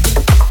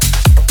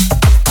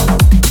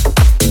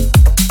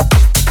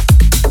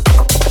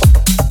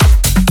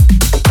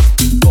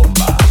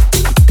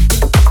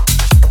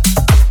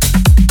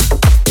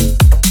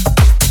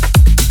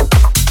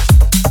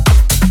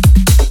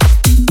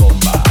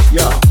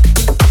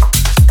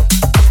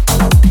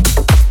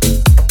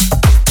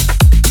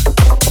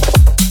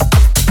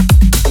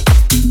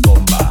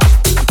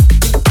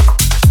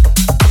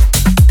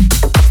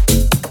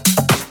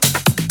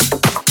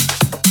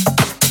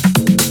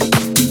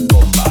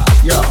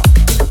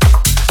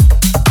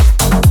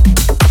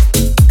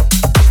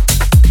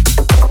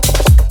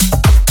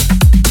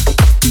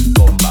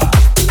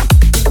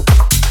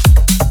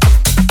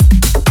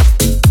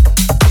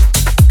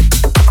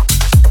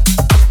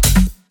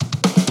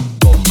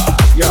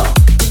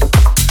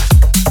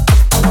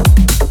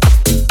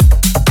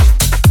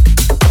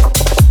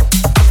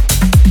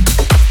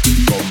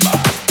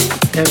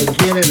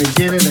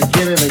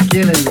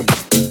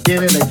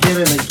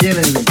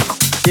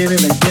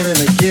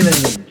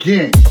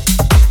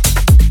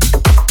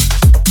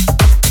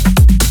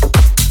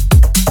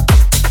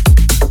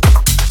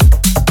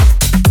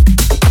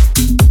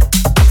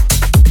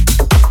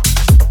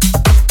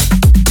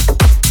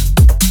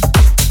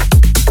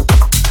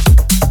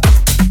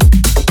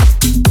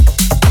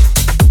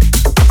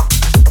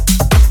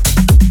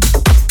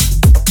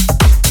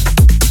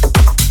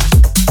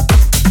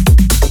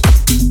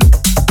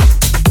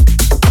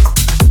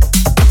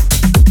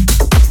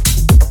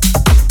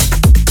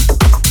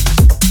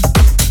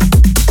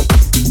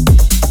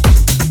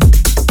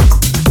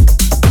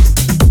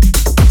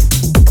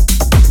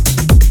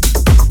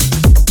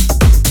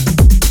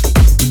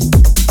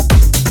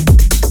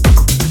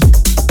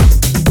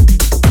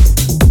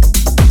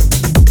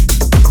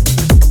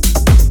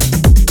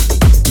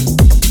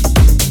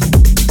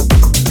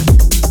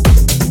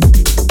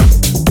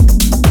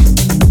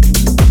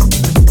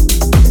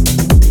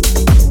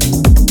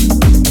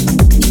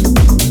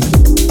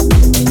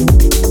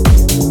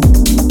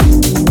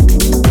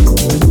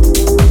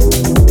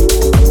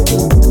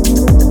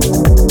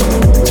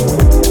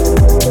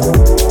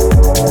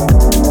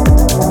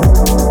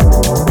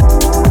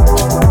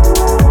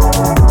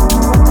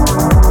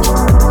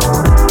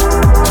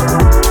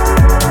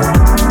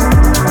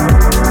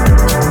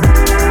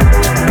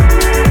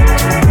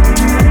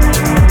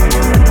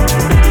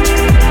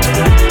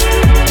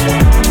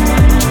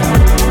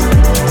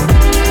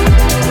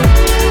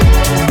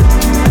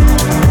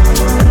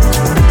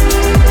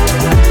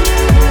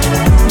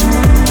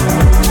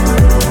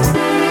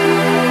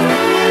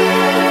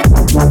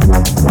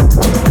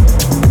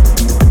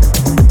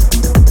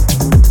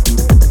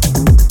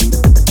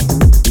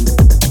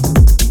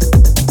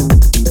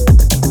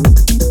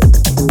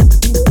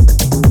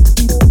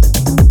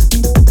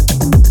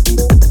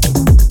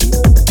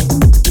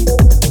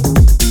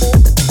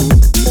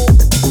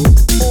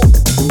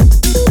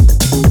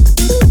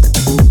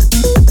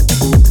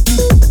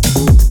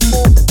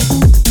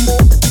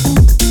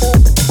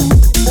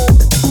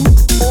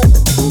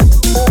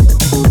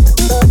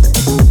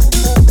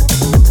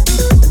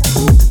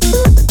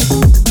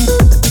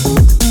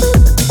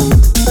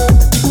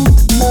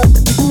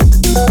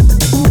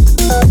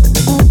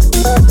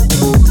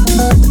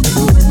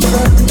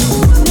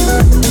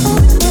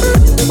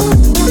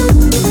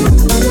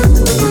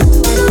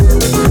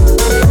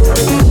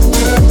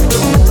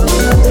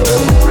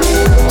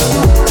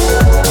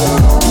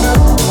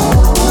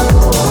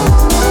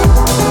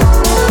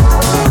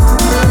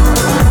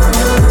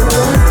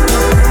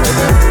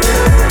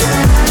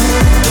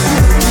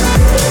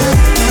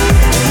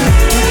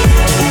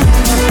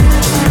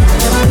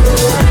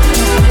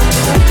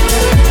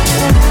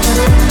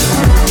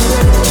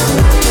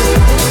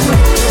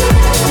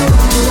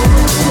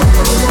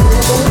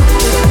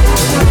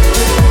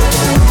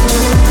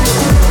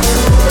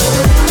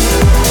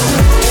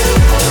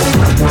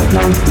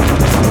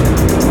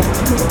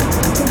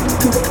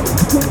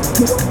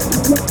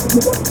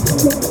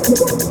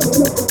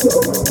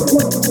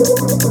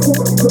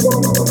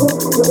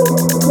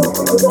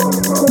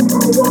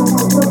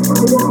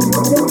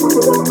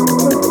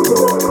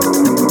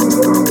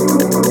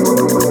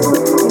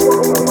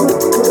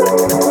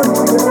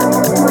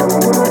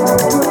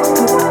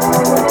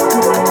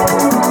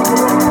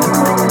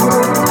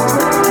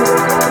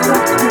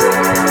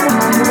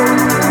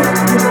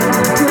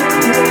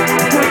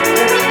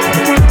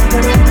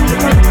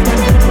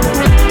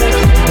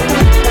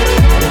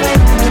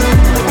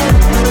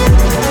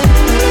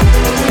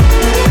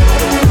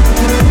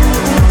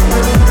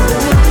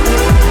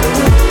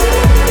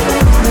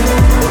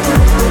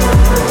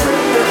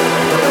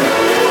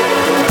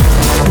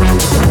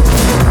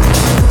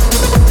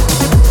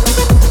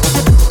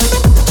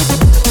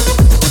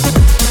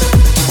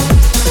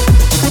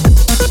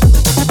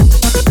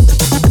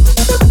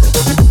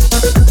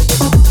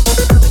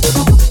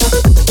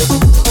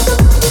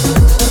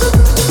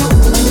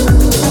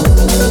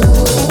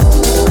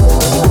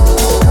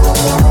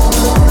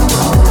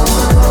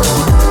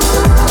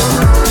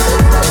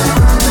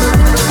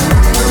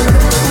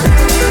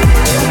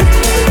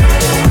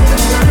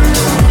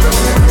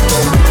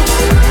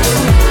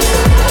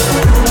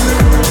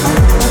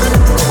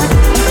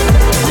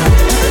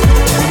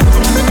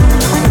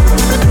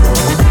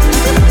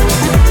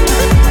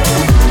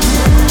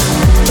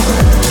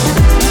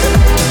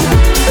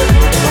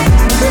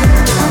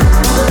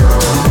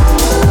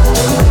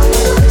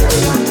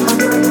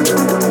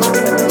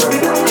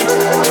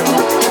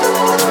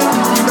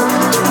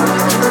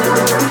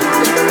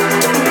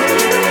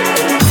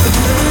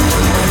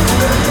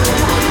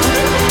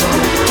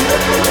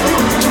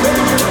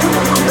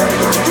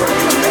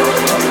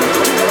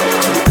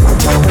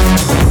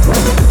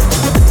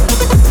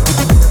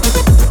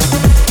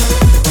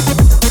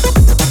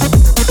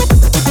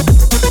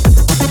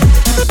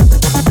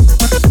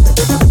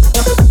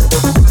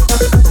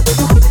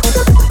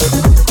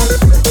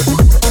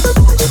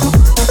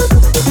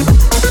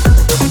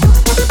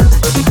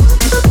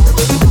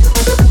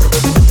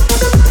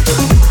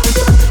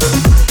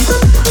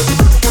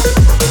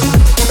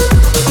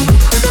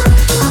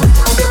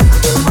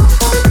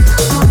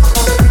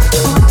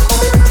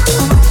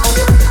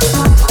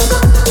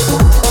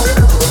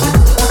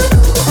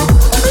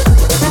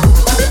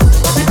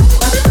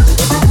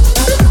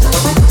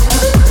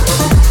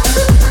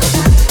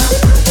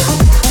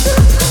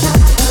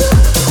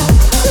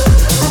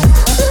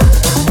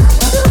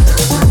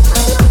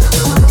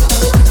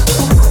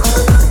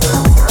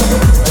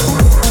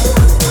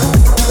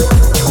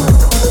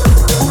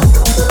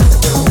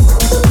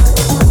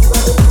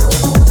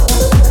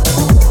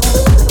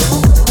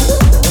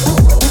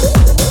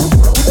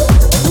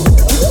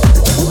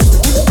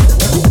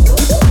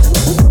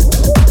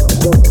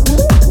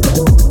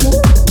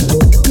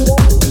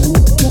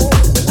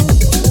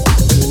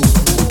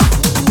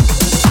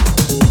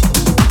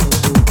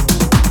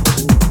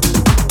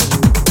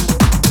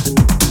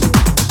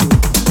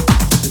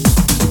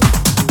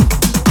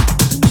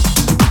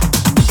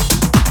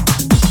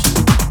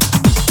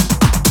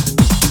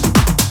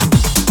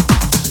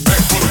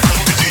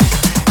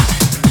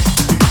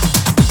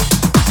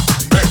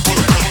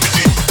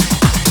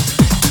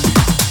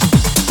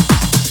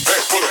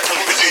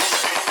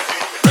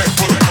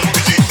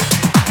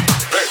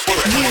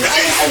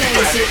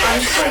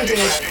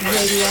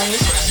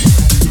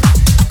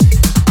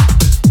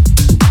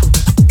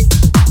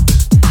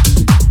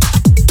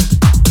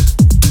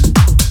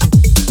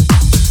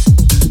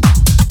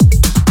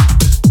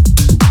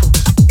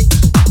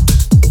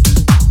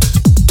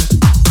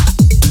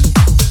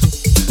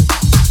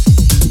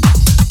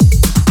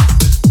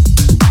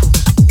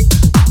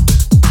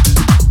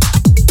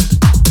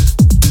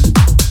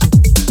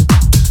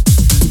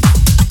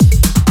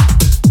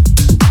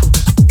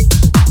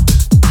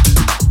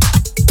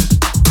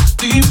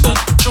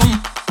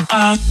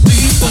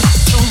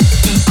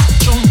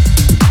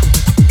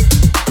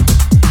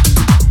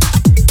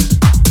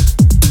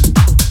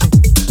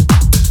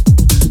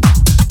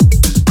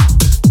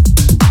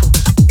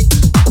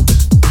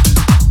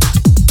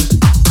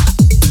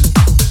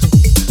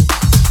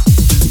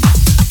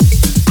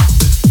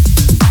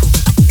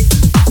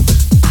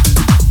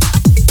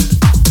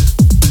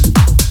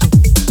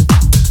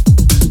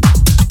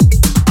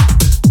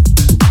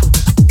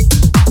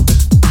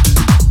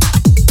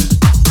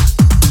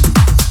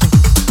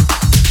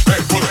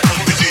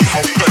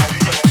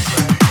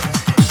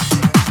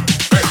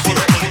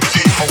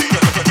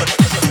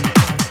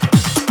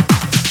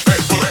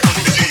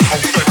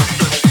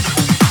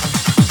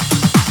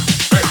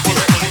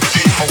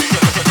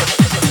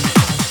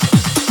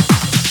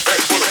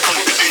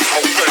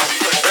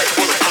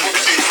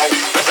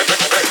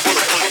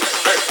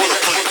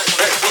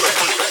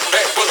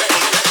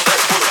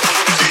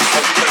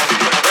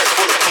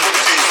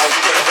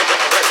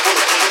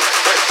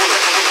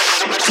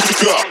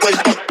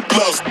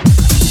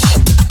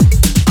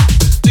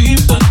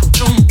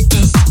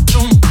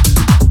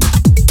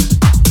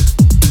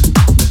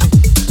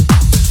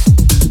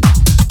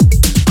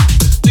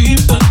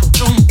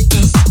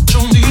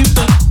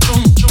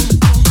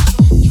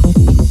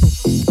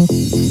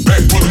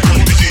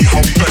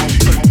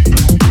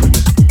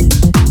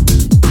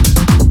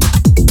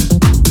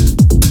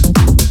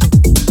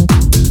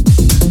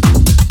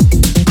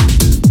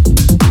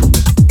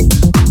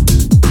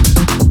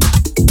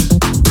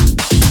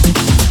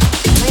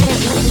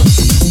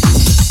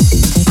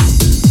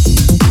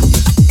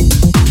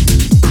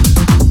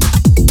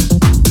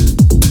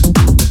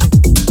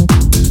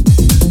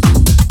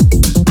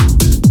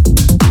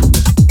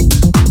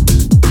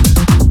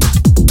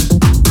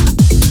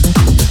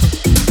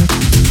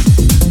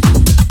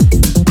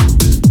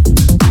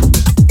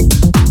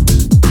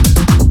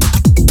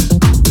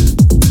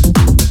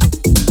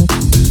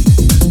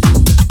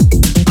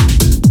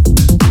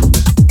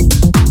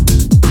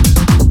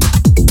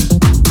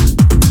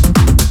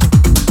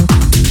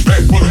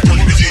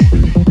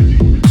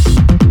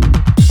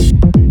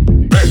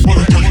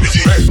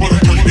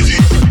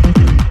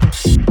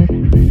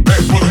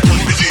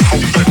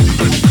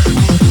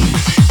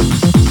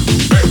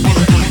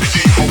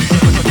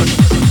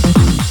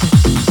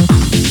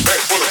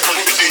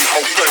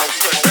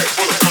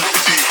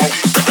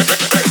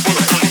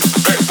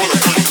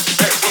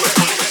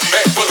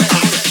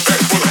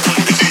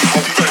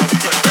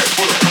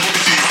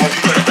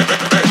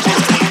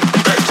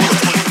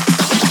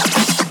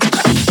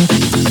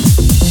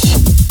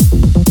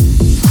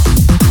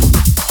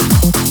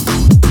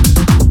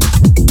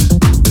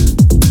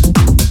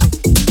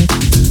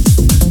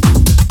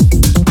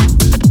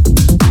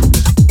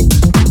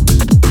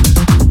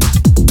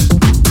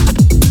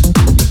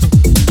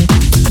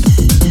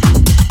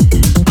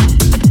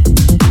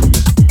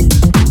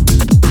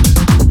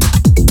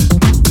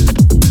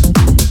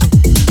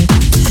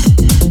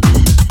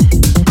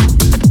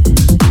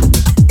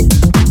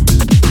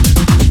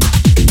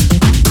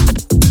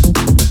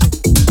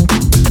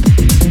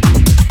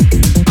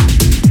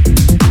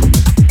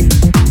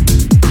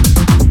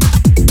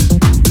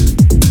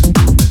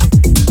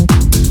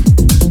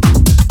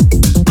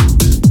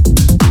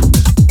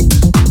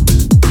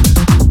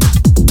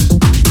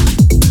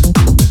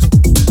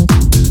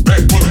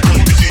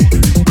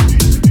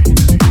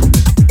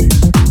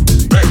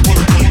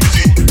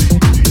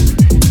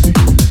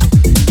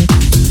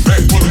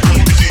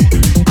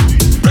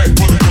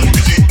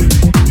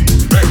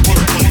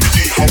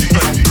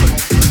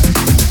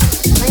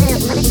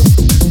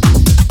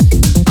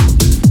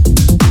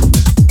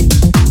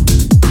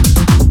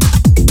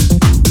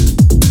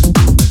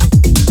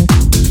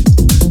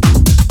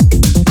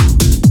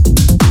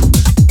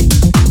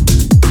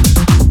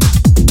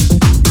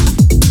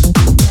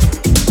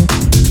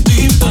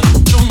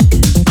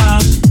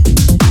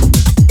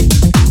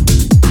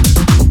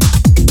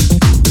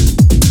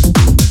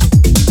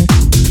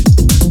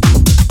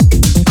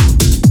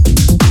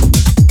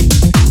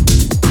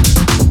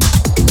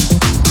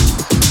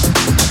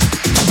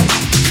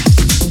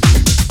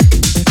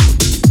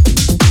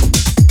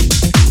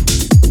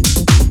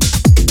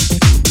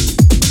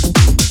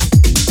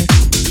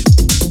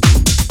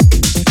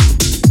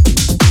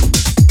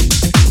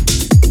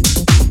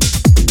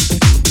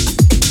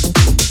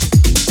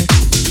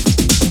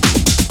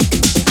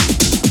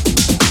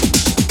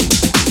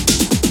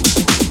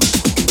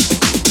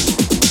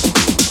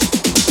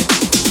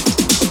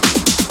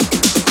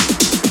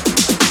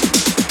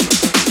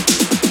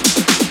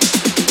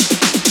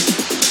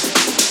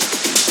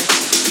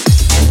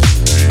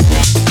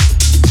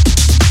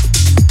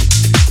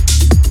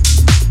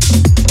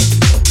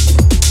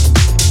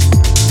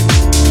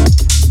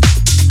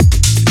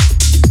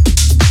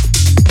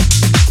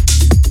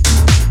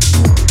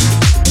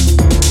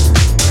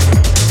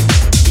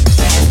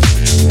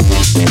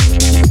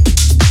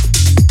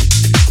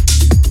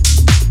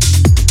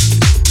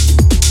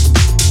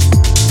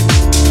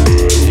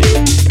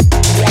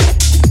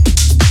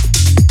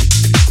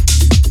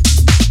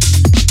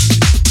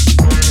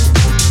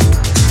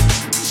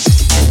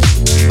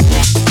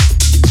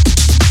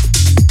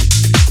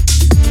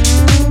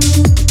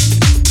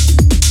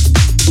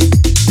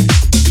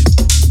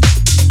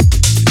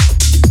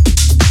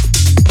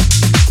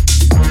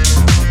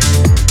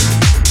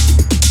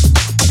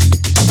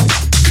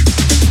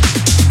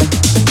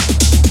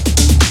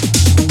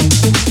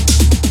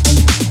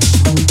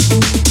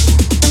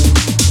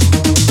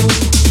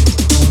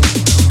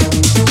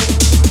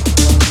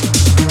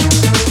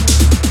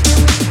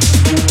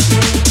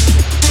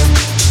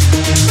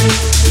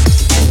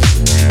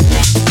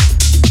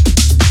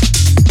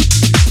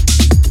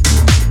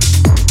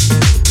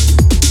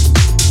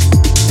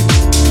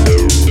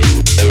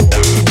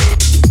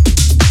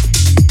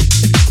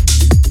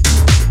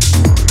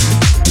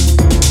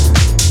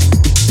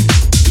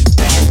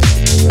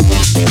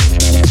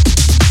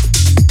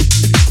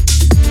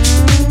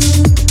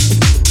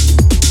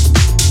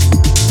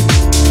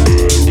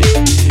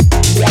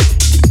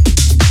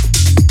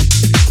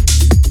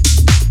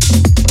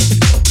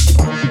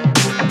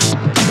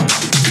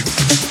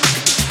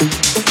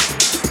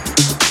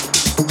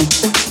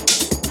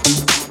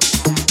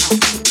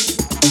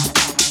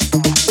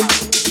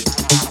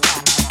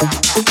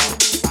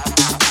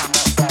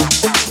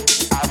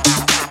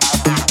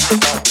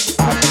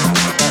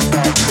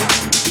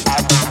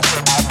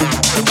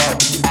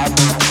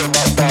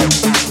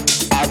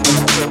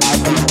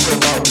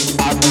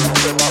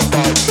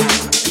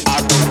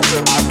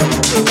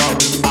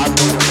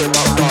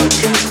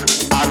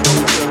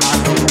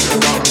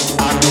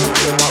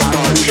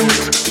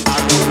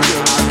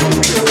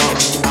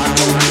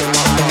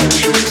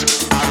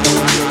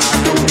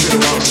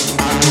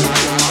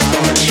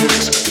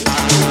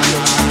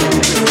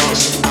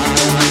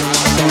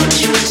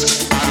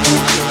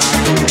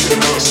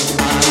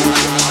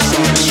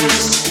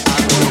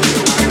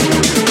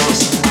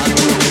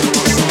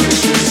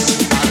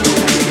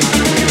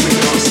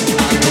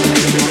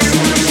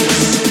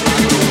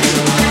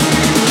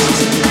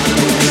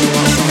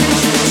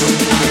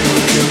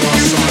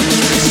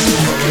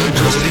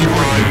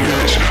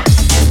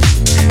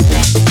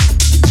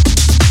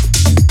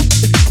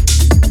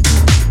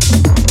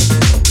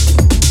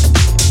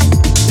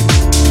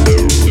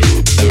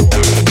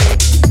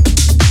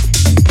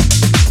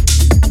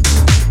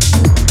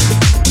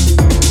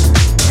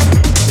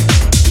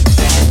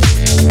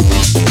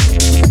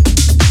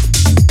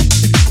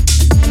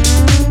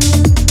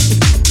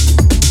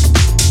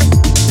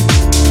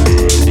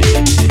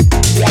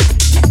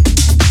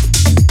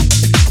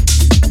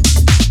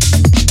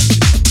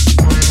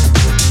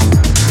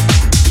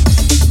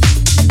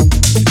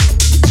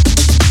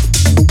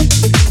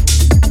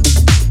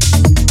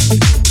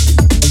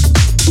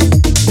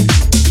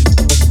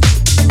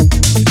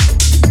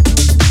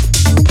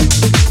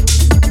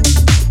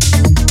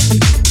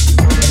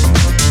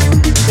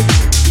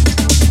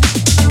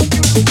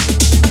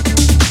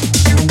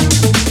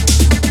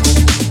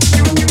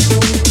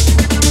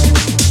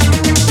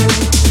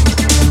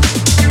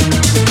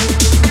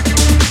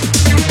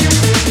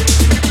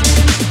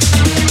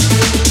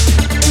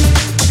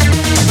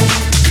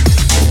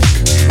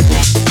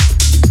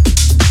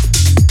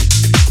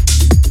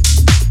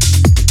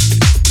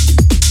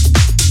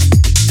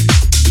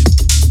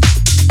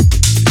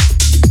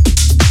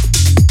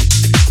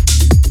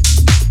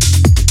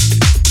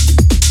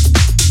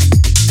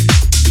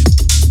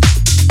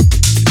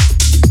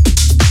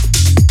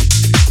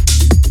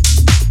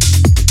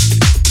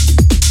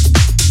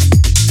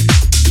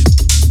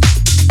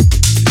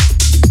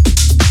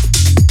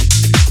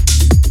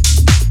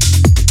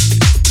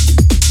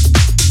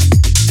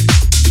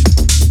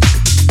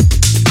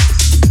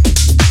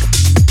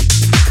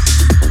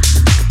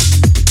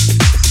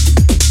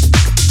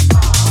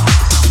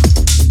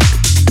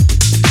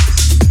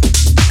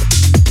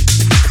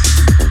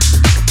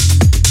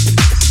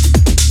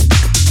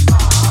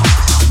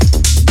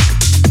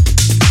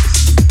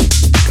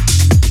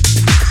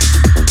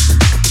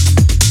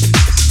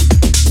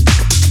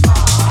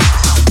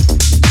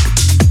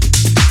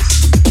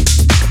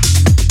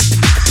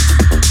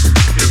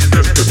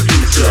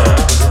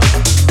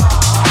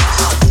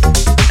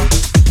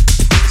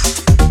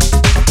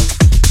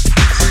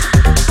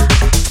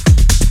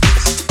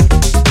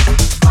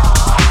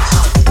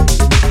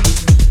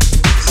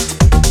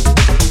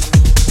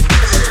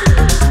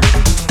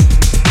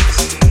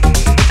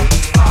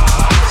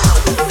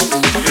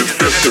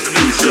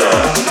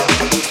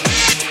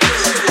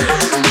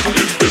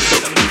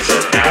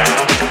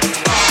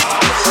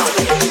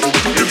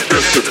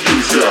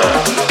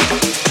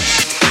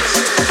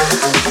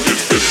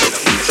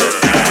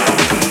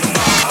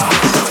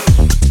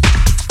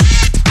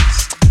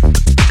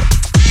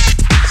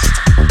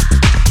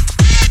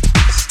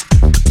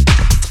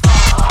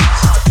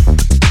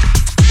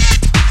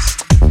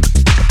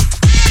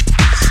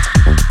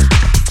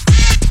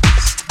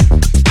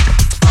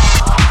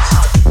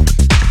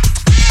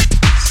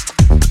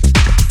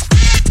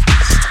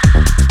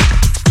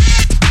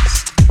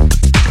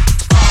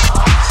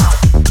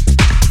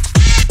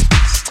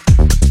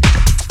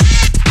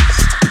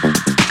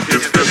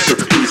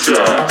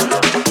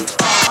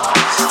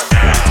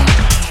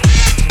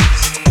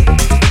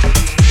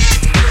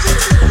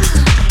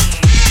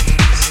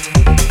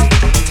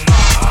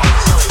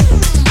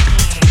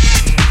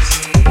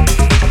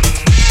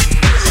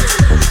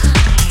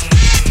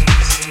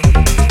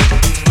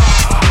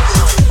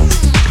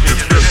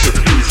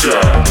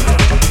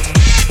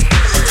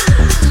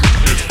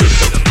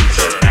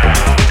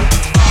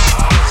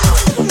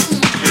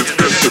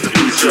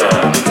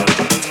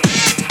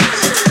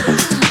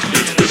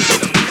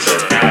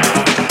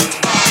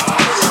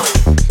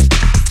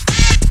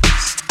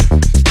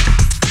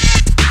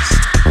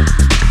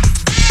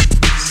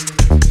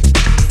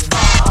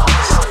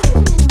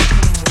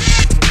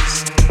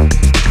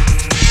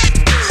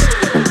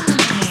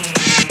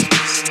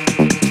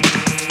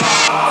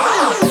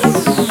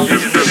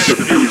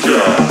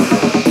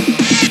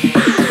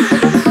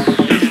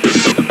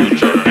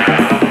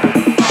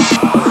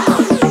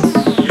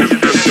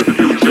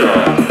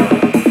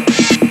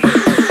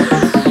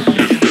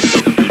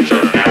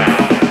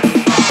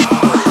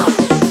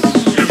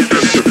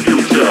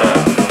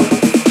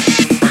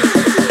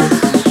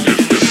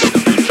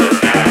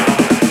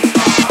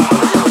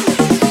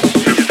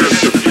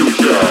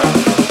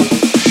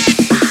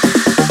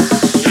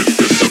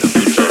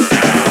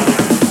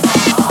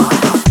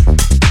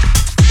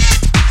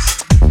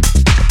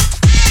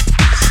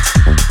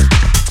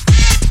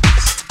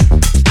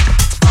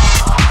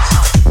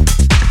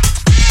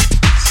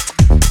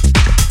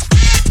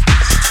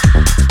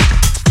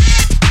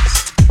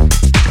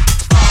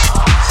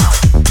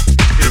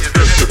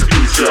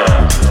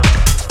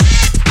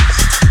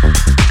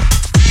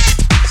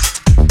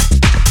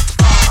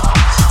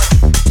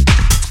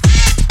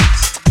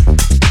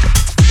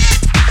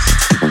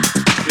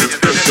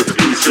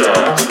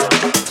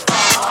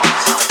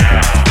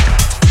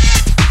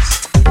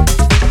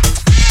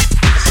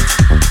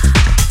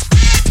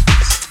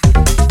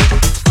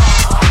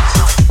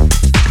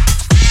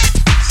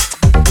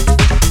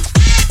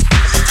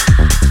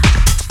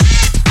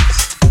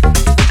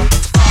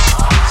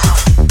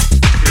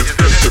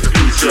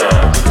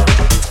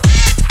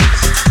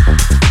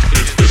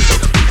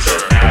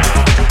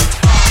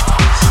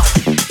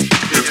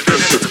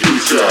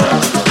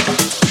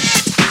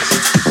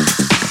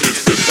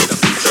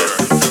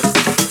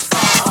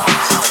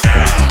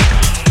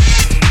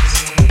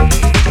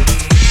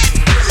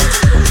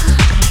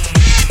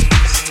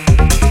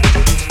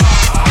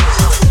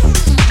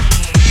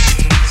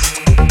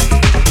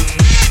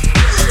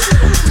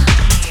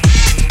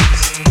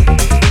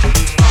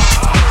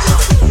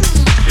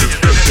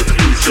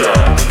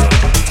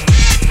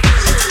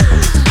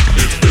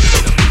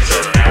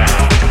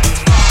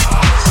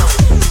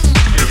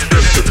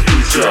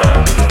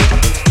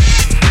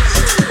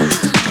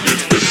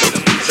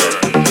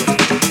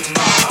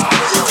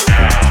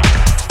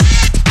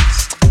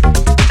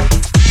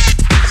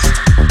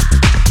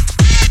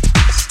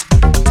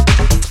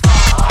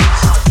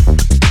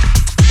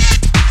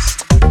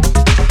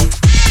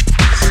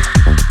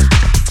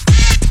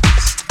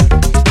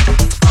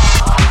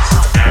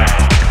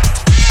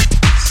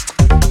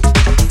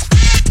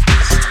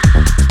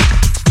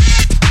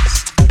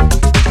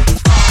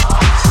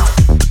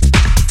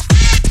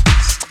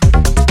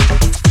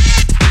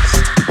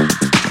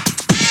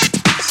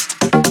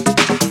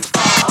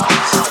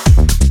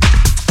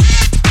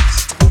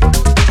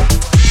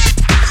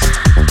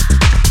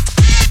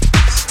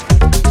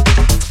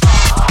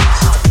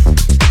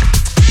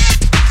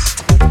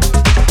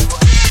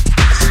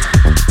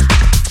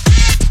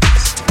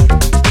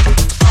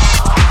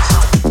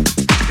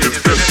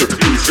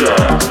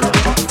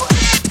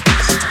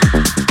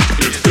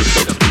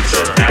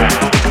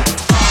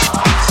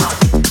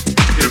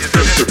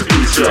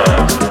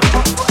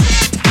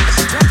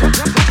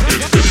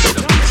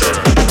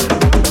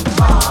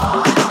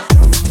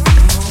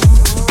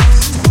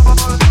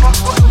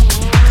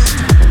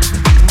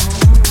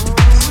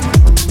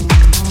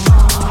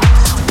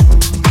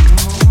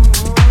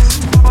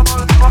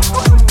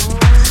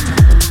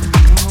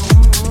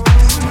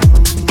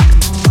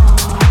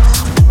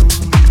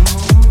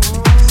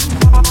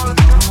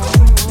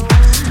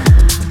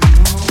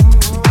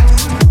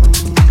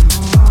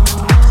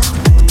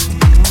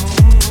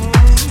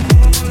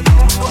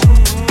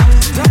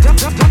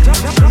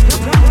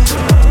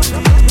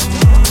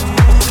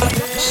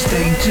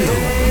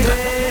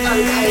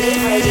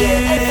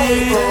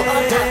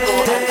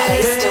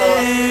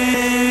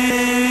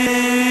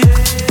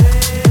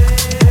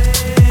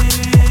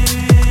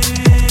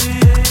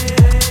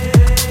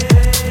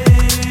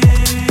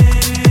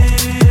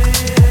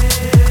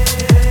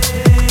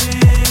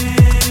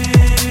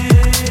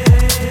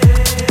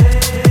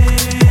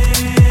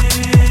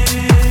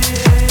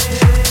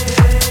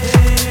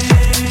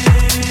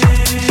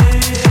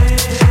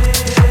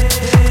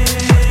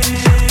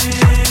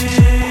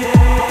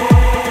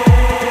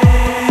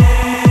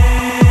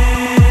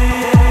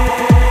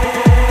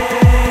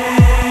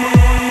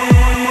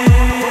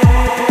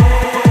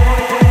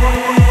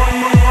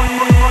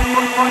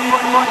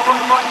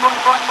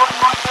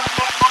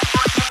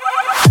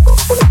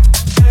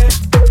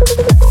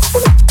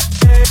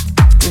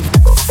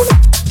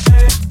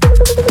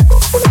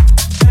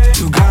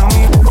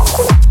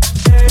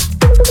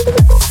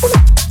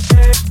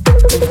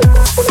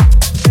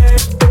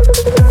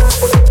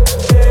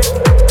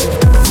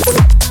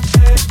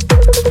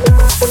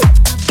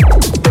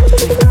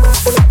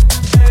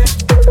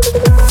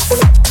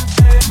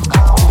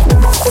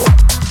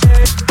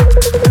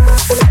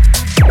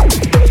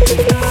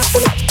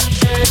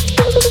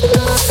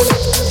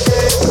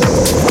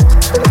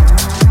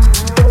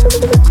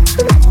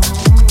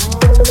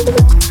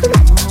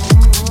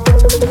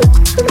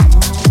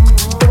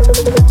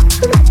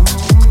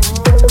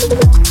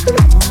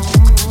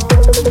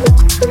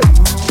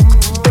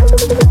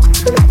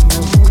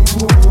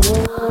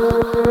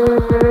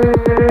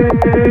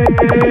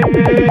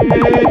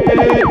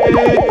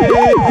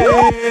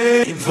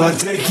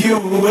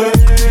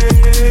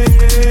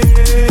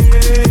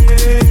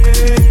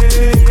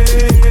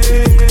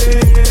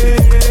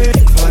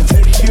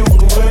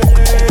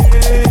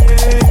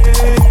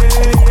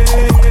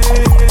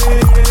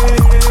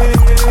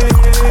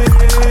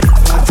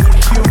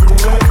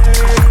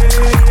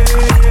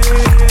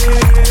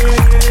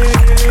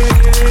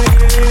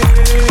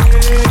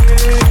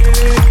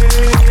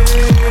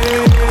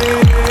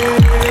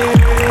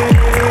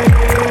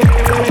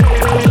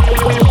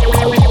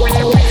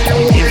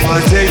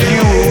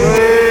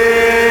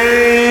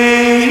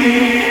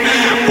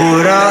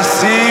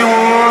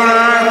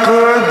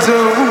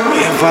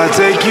 If I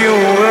take you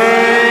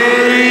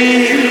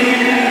away,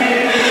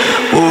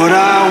 would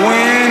I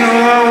win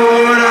or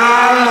would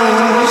I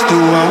lose? Do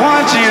I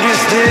want you to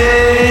stay?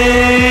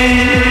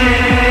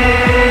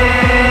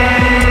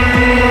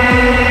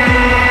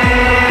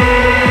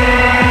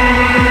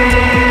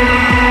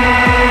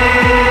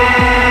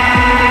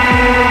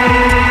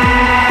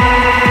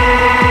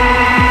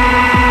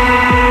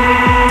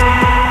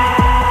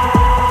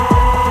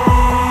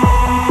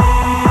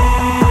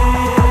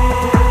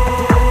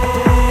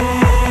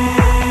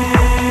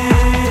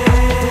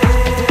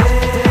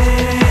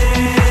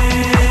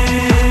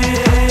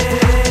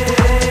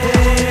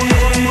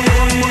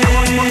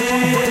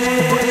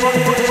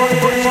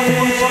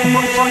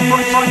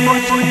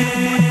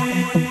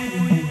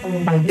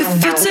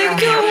 If you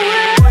take your way.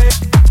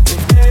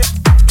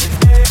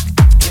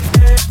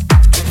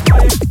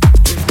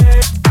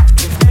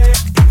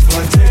 If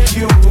I take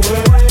you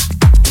away,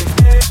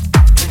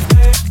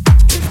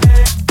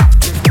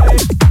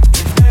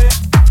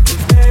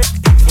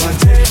 if I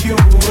take you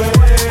away.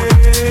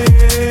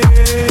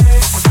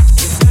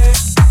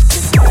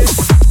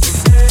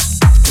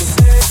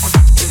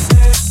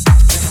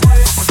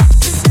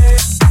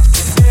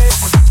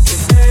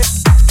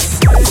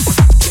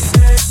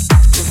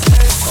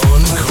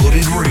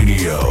 Uncoded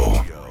Radio.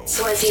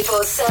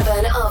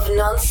 24/7 of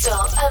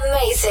non-stop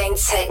amazing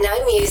techno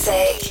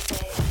music.